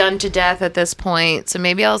is done to death at this point. So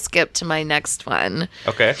maybe I'll skip to my next one,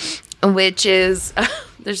 Okay. which is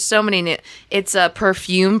there's so many new. It's a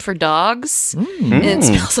perfume for dogs, and it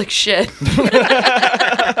smells like shit.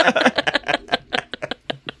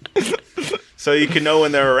 So you can know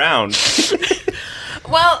when they're around.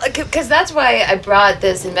 Well, because that's why I brought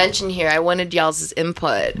this invention here. I wanted y'all's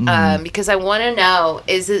input because I want to know: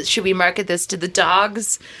 should we market this to the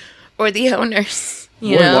dogs or the owners?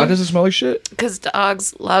 You know? Why does it smell like shit? Because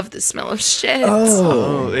dogs love the smell of shit.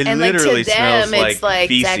 Oh, it And like to literally them, smells it's like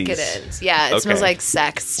feces. decadent. Yeah, it smells Okay. like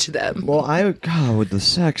sex to them. Well, God, with the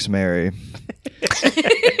sex, Mary.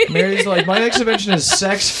 Mary's like, my next invention is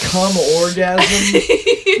sex, cum, orgasm.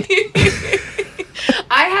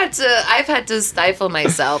 I've had to stifle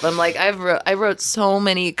myself. I'm like, I wrote so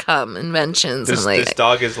many cum inventions. This, I'm like, this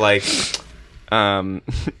dog is like, can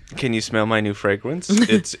you smell my new fragrance?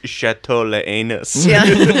 It's Chateau Le Anus. yeah.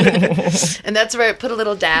 And that's where I put a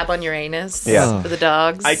little dab on your anus Yeah. for the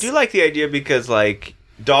dogs. I do like the idea because, like,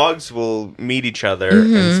 dogs will meet each other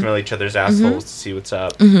and smell each other's assholes to see what's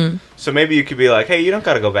up. So maybe you could be like, hey, you don't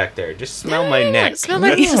got to go back there. Just smell my neck. Smell my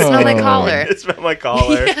collar. Just smell my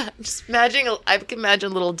collar. Yeah, just I can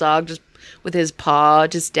imagine a little dog just with his paw,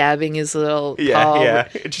 just dabbing his little paw,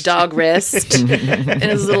 Just- dog wrist, and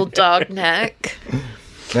his little dog neck.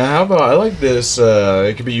 Now, how about, I like this,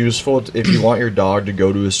 it could be useful if you want your dog to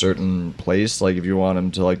go to a certain place, like if you want him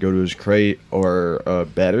to like go to his crate or a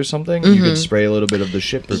bed or something, you could spray a little bit of the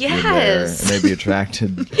shit perfume there, Yes. and they'd be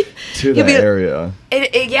attracted to You'd that be- area.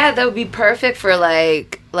 Yeah, that would be perfect for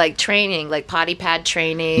like training, like potty pad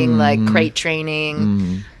training, like crate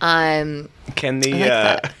training. Can the, I like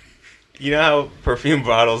that. you know how perfume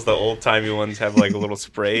bottles, the old-timey ones, have like a little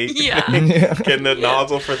spray? Yeah. Can the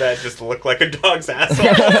nozzle for that just look like a dog's asshole?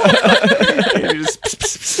 You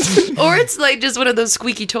just- Or it's like just one of those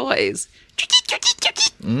squeaky toys.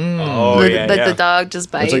 Oh, yeah, that yeah. the dog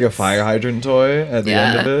just bites. It's like a fire hydrant toy at the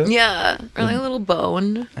end of it. Yeah, or like a little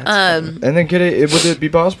bone. And then would it be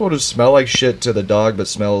possible to smell like shit to the dog but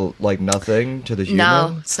smell like nothing to the human?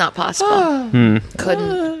 No, it's not possible.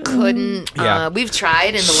 Couldn't. Yeah. We've tried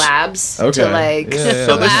in the labs to Okay. like Yeah, yeah.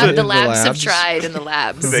 So this would- the labs have labs. tried in the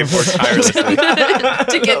labs They've worked tirelessly.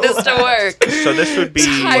 to get this to work. So this would be...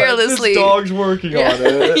 Tirelessly. This dog's working on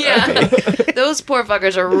it. Yeah, those poor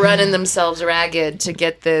fuckers are running themselves ragged to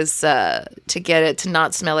get this, to get it to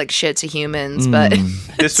not smell like shit to humans, but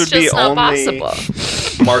This would it's be just not only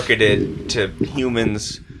possible. marketed to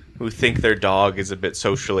humans who think their dog is a bit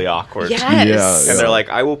socially awkward. Yes. Yeah. And they're like,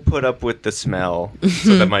 I will put up with the smell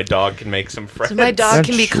so that my dog can make some friends. So my dog That's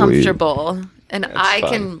can be sweet. comfortable, and I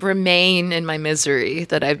fun. can remain in my misery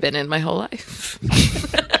that I've been in my whole life.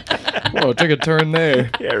 Whoa, it took a turn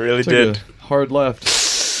there. Yeah, it really Took did. a hard left.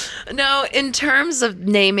 No, in terms of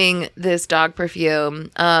naming this dog perfume,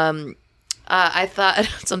 I thought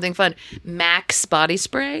something fun. Max body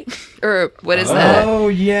spray, or what is that? Oh,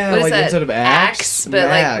 yeah. What is Like that? instead of Axe? but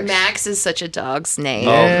like Max is such a dog's name.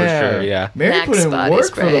 Oh, for sure, yeah. Mary Max put in body work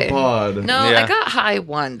for the spray. pod. No, Yeah. I got high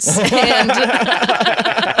once, and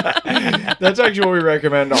That's actually what we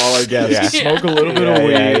recommend to all our guests. Yeah. Smoke a little bit of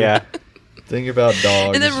weed. Yeah. Think about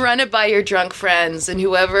dogs. and then run it by your drunk friends, and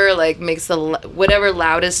whoever like makes the whatever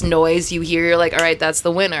loudest noise you hear, you're like, all right, that's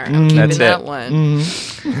the winner. I'm keeping That's that it. one.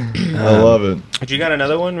 I love it. You got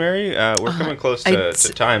another one, Mary? We're coming close I to d-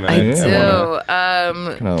 time. I Yeah.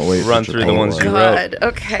 do. Cannot wait Run for through the ones you Chipotle. wrote. God.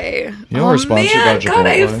 Okay. You know we're sponsored by God,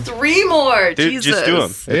 I have Chipotle. 3 more. Dude, Jesus. just do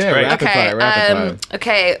them. Yeah, great. rapid fire, rapid fire.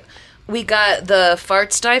 Okay. We got the fart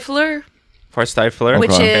stifler, Fart stifler.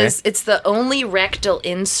 which Okay. is it's the only rectal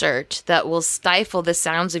insert that will stifle the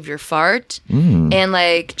sounds of your fart Mm. and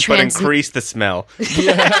like but increase the smell.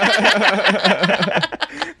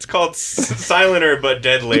 It's called silenter but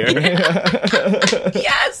deadlier.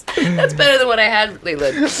 Yes, that's better than what I had,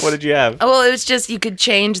 Leland. What did you have? Oh, well, it was just you could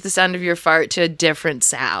change the sound of your fart to a different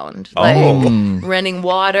sound, Oh. like running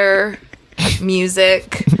water,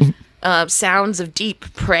 music, sounds of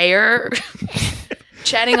deep prayer,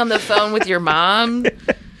 chatting on the phone with your mom,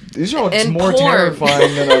 These are all And more porn.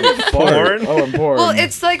 terrifying than a fart. Porn? Oh, and porn. Well,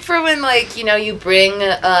 it's like for when, like, you know, you bring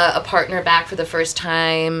a partner back for the first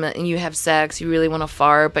time and you have sex, you really want to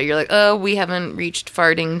fart, but you're like, oh, we haven't reached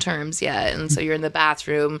farting terms yet, and so you're in the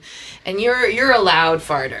bathroom, and you're a loud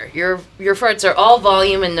farter. Your farts are all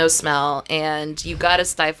volume and no smell, and you got to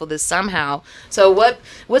stifle this somehow. So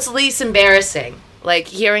what's least embarrassing? Like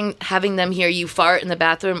having them hear you fart in the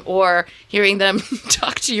bathroom, or hearing them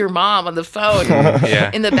talk to your mom on the phone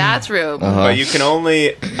Yeah. in the bathroom. But you can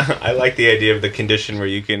only. I like the idea of the condition where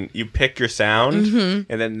you pick your sound and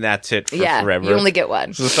then that's it for forever. You only get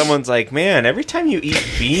one. So someone's like, man, every time you eat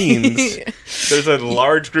beans, there's a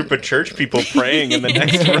large group of church people praying in the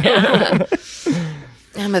next room.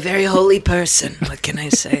 I'm a very holy person. What can I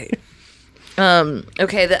say?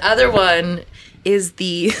 Okay, the other one is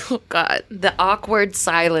the awkward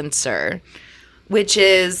silencer, which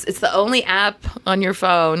it's the only app on your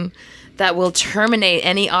phone that will terminate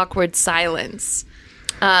any awkward silence.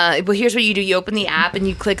 Well, here's what you do. You open the app and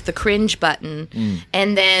you click the cringe button,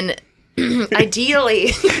 and then ideally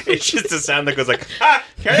It's just a sound that goes like,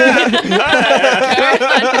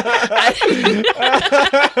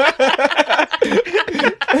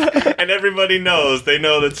 and everybody knows. They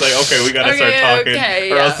know that's like, okay, we gotta start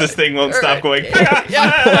talking, or else this thing won't stop going.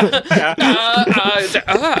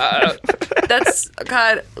 That's,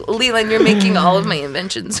 God, Leland, you're making all of my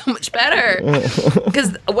inventions so much better.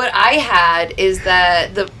 Because what I had is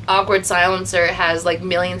that the awkward silencer has like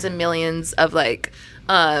millions and millions of like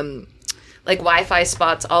Wi-Fi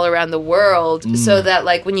spots all around the world, so that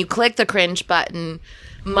like when you click the cringe button,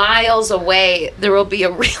 miles away there will be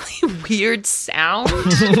a really weird sound.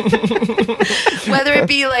 Whether it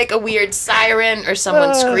be like a weird siren or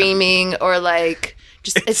someone screaming, or like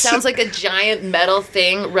just it sounds like a giant metal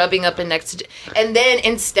thing rubbing up and next to, and then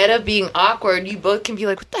instead of being awkward, you both can be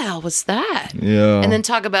like, what the hell was that? Yeah. And then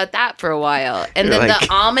talk about that for a while. And You're then like-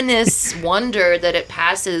 the ominous wonder that it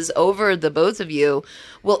passes over the both of you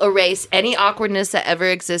will erase any awkwardness that ever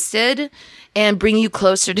existed and bring you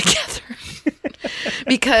closer together.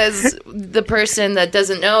 Because the person that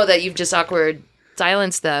doesn't know that you've just awkward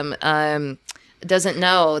silenced them doesn't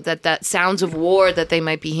know that sounds of war that they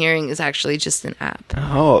might be hearing is actually just an app.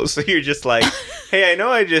 Oh, so you're just like, hey, I know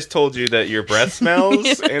I just told you that your breath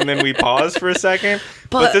smells, and then we pause for a second.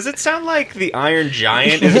 But does it sound like the Iron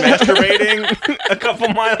Giant is masturbating a couple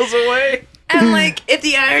miles away? And like, if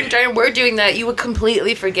the Iron Giant were doing that, you would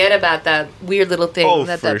completely forget about that weird little thing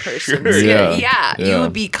that for person's sure. Yeah. you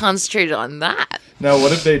would be concentrated on that. Now,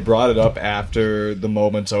 what if they brought it up after the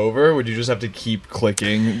moment's over? Would you just have to keep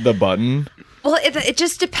clicking the button? Well, it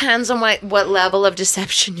just depends on what level of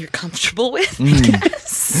deception you're comfortable with, I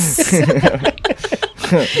guess.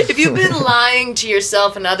 If you've been lying to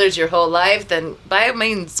yourself and others your whole life, then by all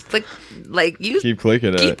means, click, like, you Keep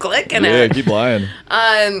clicking it. keep clicking Yeah, it. keep lying.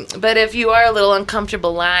 But if you are a little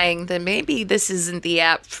uncomfortable lying, then maybe this isn't the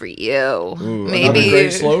app for you. Ooh, maybe another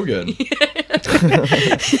great slogan.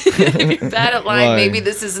 if you're bad at lying, Lying. maybe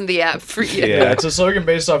this isn't the app for you. Yeah. Yeah, it's a slogan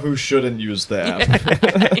based off who shouldn't use the app.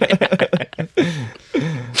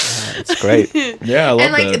 It's great. Yeah, I love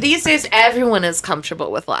And like that. these days, everyone is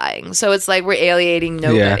comfortable with lying, so it's like we're alienating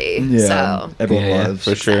nobody. Yeah, So everyone Yeah, was.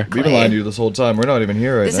 for sure. We've been lying to you this whole time. We're not even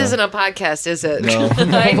here right this now. isn't a podcast, is it? No.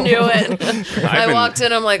 I knew it. I been- walked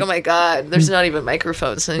in. I'm like, oh my god, there's not even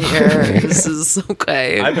microphones in here. This is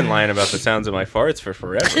okay. I've been lying about the sounds of my farts for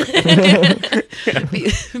forever.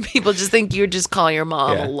 People just think you just call your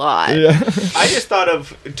mom Yeah. a lot. Yeah. I just thought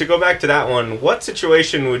of, to go back to that one, what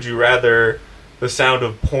situation would you rather the sound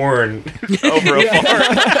of porn over a fart?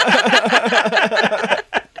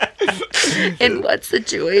 In what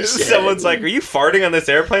situation? Someone's like, are you farting on this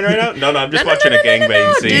airplane right now? No, I'm just No, watching a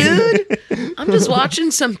gangbang scene. dude. I'm just watching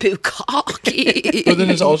some bukkake. But then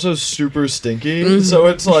it's also super stinky, so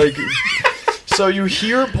it's like... So you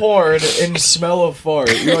hear porn and smell a fart.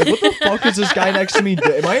 You're like, what the fuck is this guy next to me?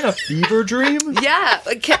 Am I in a fever dream? Yeah,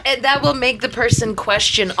 and that will make the person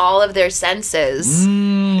question all of their senses.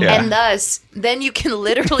 Yeah. And thus, then you can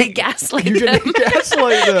literally gaslight You them can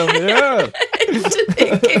gaslight them, yeah. into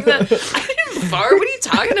thinking that I didn't fart. What are you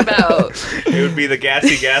talking about? It would be the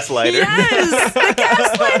gassy gaslighter. Yes, the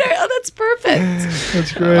gaslighter. Oh, that's perfect.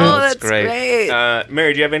 That's great. Oh, that's great.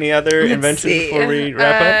 Mary, do you have any other Let's inventions see. before we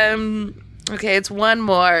wrap up? Okay, it's one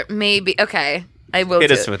more. Maybe. Okay, I will. Hit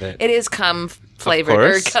do us with it. It is cum flavored or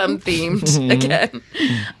course. cum themed again.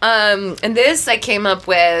 And this I came up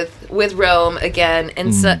with Rome again,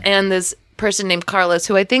 and and this person named Carlos,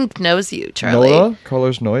 who I think knows you, Charlie. Nola?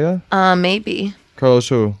 Carlos Noya? Maybe. Carlos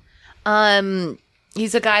who?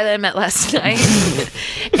 He's a guy that I met last night.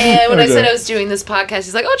 And when I said I was doing this podcast,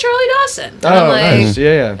 he's like, "Oh, Charlie Dawson." And I'm like, nice.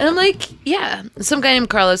 Yeah. And I'm like, "Yeah." Some guy named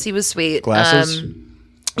Carlos. He was sweet. Glasses?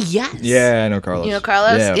 Yes. Yeah, I know Carlos. You know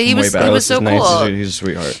Carlos? Yeah, He from was way back. he was so Carlos is cool. nice. He's a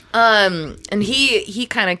sweetheart. And he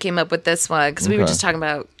kind of came up with this one because we were Okay. just talking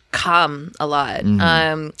about cum a lot.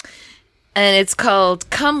 And it's called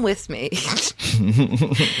Come With Me.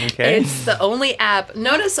 Okay. It's the only app.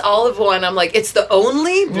 Notice all of one. I'm like, it's the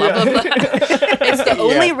only blah blah blah. It's the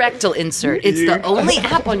only rectal insert. It's the only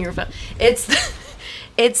app on your phone.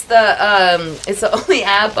 It's the only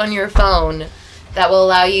app on your phone that will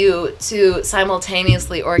allow you to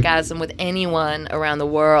simultaneously orgasm with anyone around the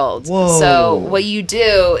world. Whoa. So what you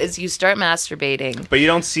do is you start masturbating. But you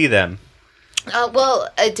don't see them. Well,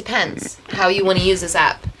 it depends how you want to use this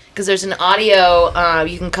app. Because there's an audio,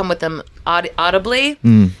 you can come with them audibly,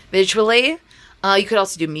 visually. You could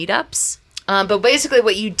also do meetups. But basically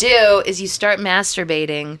what you do is you start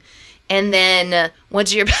masturbating, and then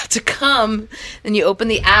once you're about to come, then you open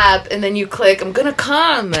the app, and then you click, I'm gonna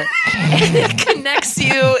come. And it connects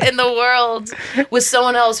you in the world with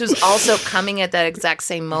someone else who's also coming at that exact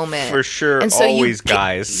same moment. For sure, And so you always pick-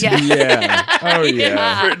 guys. Yeah. Yeah. Oh,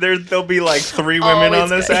 yeah. There'll be like 3 women Always on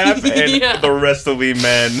this guys. app, and Yeah. the rest will be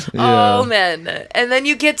men. Oh, man. And then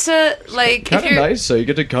you get to, like, Kind if of you're... nice, though. You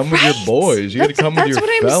get to come with your Right. boys. You get to come with your That's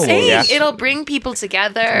what fellows. I'm saying. Yeah. It'll bring people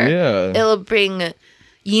together. Yeah. It'll bring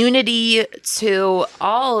unity to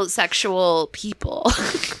all sexual people.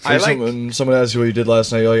 I Like like. someone asked you what you did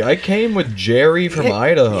last night. You're like, I came with Jerry from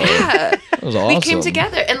Idaho. Yeah. That was awesome. We came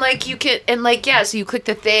together, and like you could, and like so you click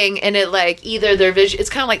the thing, and it like either their vision. It's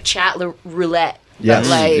kind of like chat roulette. Yes. But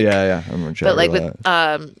like, yeah. I remember but like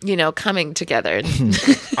that. with coming together.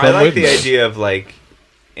 I like with the me. idea of like,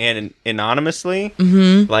 and anonymously,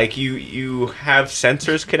 Mm-hmm. like you have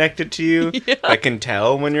sensors connected to you that can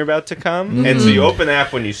tell when you're about to come, Mm-hmm. and so you open the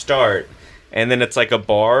app when you start. And then it's like a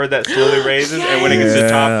bar that slowly raises, and when it gets to the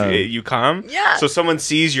top, Yeah. you come. Yeah. So someone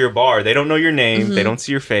sees your bar. They don't know your name. They don't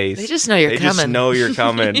see your face. They just know you're They just coming. know you're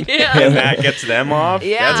coming. Yeah. And that gets them off.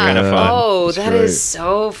 Yeah. That's kind of fun. Oh, That's that great. is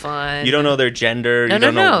so fun. You don't know their gender. No, you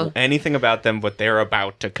don't know no. anything about them, but they're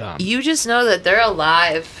about to come. You just know that they're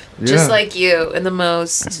alive, Yeah. just like you, in the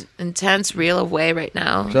most intense, real of way right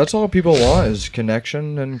now. That's all people want is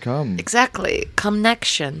connection and come. Exactly.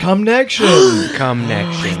 Connection. Connection. Come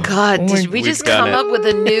next. Oh my God, did we We've just done come it. up with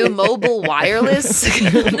a new mobile wireless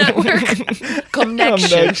network? Connection.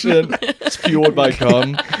 Connection. It's fueled by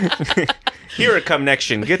cum. Here at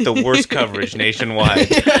Connection, get the worst coverage nationwide. We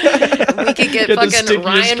could get Get the fucking stickiest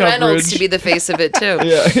Ryan Reynolds coverage. to be the face of it too.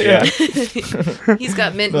 Yeah. He's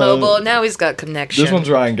got Mint Mobile. Now he's got Connection. This one's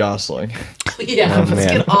Ryan Gosling. yeah. Let's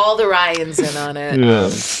man. get all the Ryans in on it. Yeah.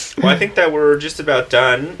 Well, I think that we're just about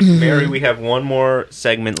done. Mary, we have one more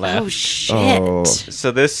segment left. Oh shit. Oh.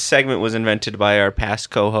 So this segment was invented by our past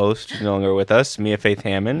co-host, who's no longer with us, Mia Faith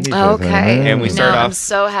Hammond. Okay. And we start No, I'm off-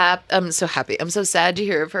 so happy. I'm so happy. I'm so sad to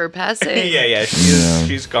hear of her passing. yeah, Yeah.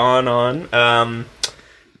 she's gone on.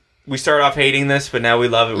 We start off hating this, but now we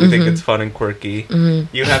love it. We think it's fun and quirky.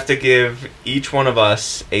 You have to give each one of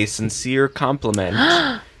us a sincere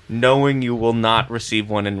compliment, knowing you will not receive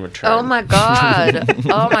one in return. Oh my god!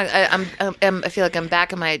 Oh my! I feel like I'm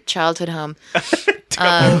back in my childhood home.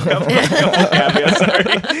 Yeah, sorry.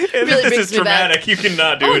 If Really this brings is me back. traumatic, you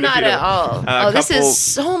cannot do Oh, it. if not you don't. at all. This couple- is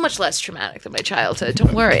so much less traumatic than my childhood.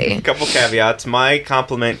 Don't worry. A couple caveats. My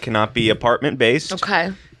compliment cannot be apartment based.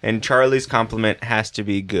 Okay. And Charlie's compliment has to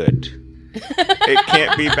be good. It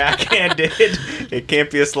can't be backhanded. It can't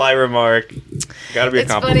be a sly remark. Gotta be a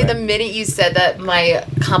It's funny. compliment. The minute you said that, my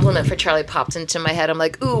compliment for Charlie popped into my head. I'm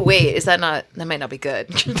like, ooh, wait, is that not? That might not be good.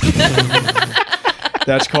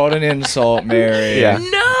 That's called an insult, Mary. Yeah.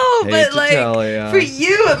 No, Hate but to like tell ya. for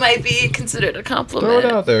you, it might be considered a Throw compliment.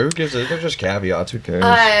 it out there. Who gives it? They're just caveats. Who cares?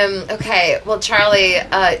 Okay. Well, Charlie,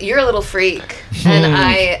 you're a little freak, and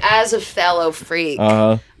I, as a fellow freak, Uh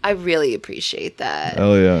huh. I really appreciate that.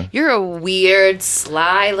 Hell yeah. You're a weird,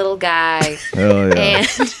 sly little guy. Hell yeah. And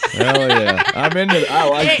Hell yeah. I'm into it. I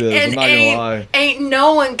like this. I'm not gonna lie. ain't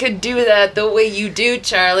no one could do that the way you do,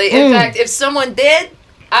 Charlie. In fact, if someone did,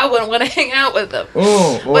 I wouldn't want to hang out with them.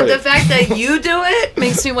 Oh boy. But the fact that you do it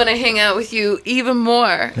makes me want to hang out with you even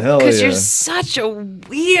more. Hell Because yeah. you're such a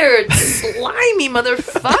weird, slimy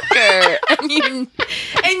motherfucker.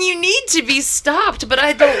 and you need to be stopped, but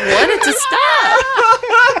I don't want it to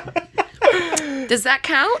stop. Does that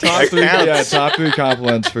count? Top three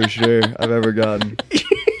compliments for sure I've ever gotten.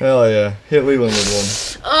 Hell yeah. Hit Leland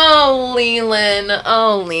with Oh, Leland.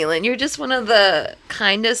 Oh, Leland. You're just one of the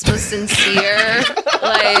kindest, most sincere,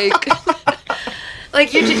 like,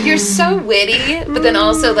 Like you're so witty, but then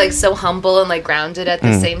also like so humble and like grounded at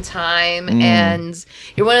the same time. And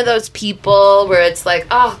you're one of those people where it's like,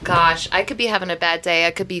 oh gosh, I could be having a bad day.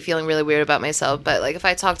 I could be feeling really weird about myself. But like if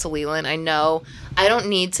I talk to Leland, I know I don't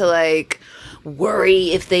need to like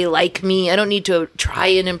worry if they like me. I don't need to try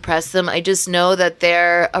and impress them. I just know that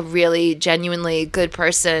they're a really genuinely good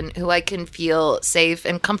person who I can feel safe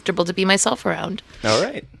and comfortable to be myself around. All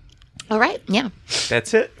right. All right. Yeah.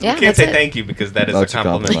 That's it. Yeah, You can't that's say it. thank you because that is That's a a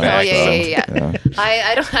compliment compliment. back. Oh yeah.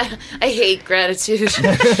 I hate gratitude.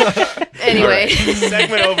 Anyway,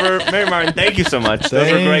 Segment over. Mary Martin, thank you so much.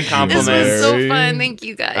 Those were Thank great you. compliments. this was so Mary. fun. Thank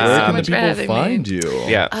you guys Where so can much the for people having find me. you?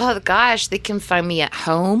 Yeah. Oh gosh, they can find me at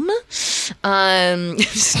home.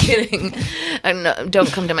 Just kidding.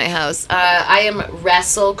 Don't come to my house. I am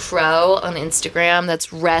Wrestle Crow on Instagram.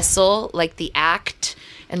 That's wrestle like the act,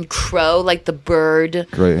 and crow like the bird.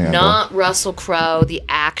 Great handle. Not Russell Crowe, the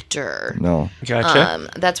actor. No. Gotcha.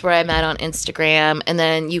 That's where I'm at on Instagram. And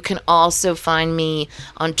then you can also find me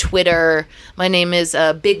on Twitter. My name is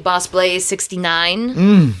Big Boss Blaze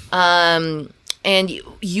 69. And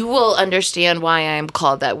you will understand why I am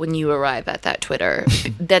called that when you arrive at that Twitter.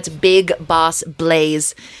 That's Big Boss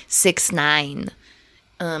Blaze 69.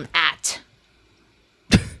 At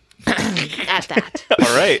that.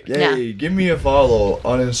 All right. Hey, Yeah. give me a follow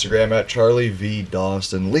on Instagram at Charlie V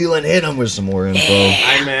Dawson. Leland, hit him with some more info.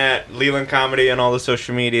 I'm at Leland Comedy on all the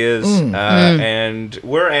social medias, and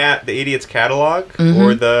we're at the Idiots Catalog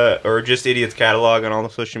or just Idiots Catalog on all the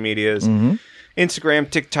social medias. Instagram,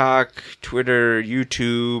 TikTok, Twitter,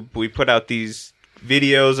 YouTube. We put out these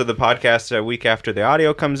videos of the podcast a week after the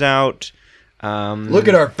audio comes out. Look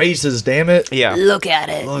at our faces, damn it. Yeah. Look at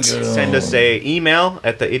it. Look at Send us a email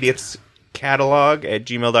at the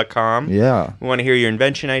idiotscatalog@gmail.com. Yeah. We want to hear your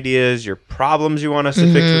invention ideas, your problems you want us to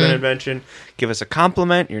fix with an invention. Give us a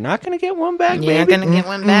compliment. You're not going to get one back, You're baby. going to get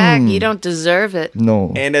one back. You don't deserve it.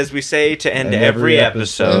 No. And as we say to end And every every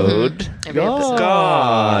episode, Every episode.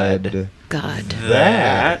 God, God.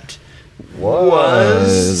 that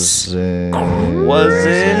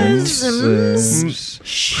wasn't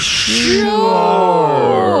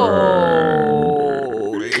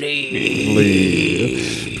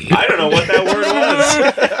I don't know what that word was.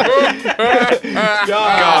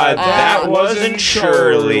 God, that wasn't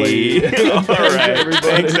Shirley. All right.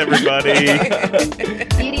 Thanks, everybody.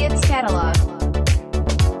 Idiots Catalog.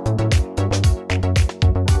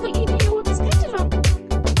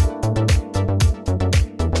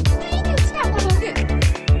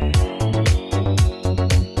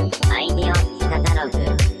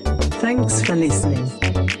 Thanks for listening.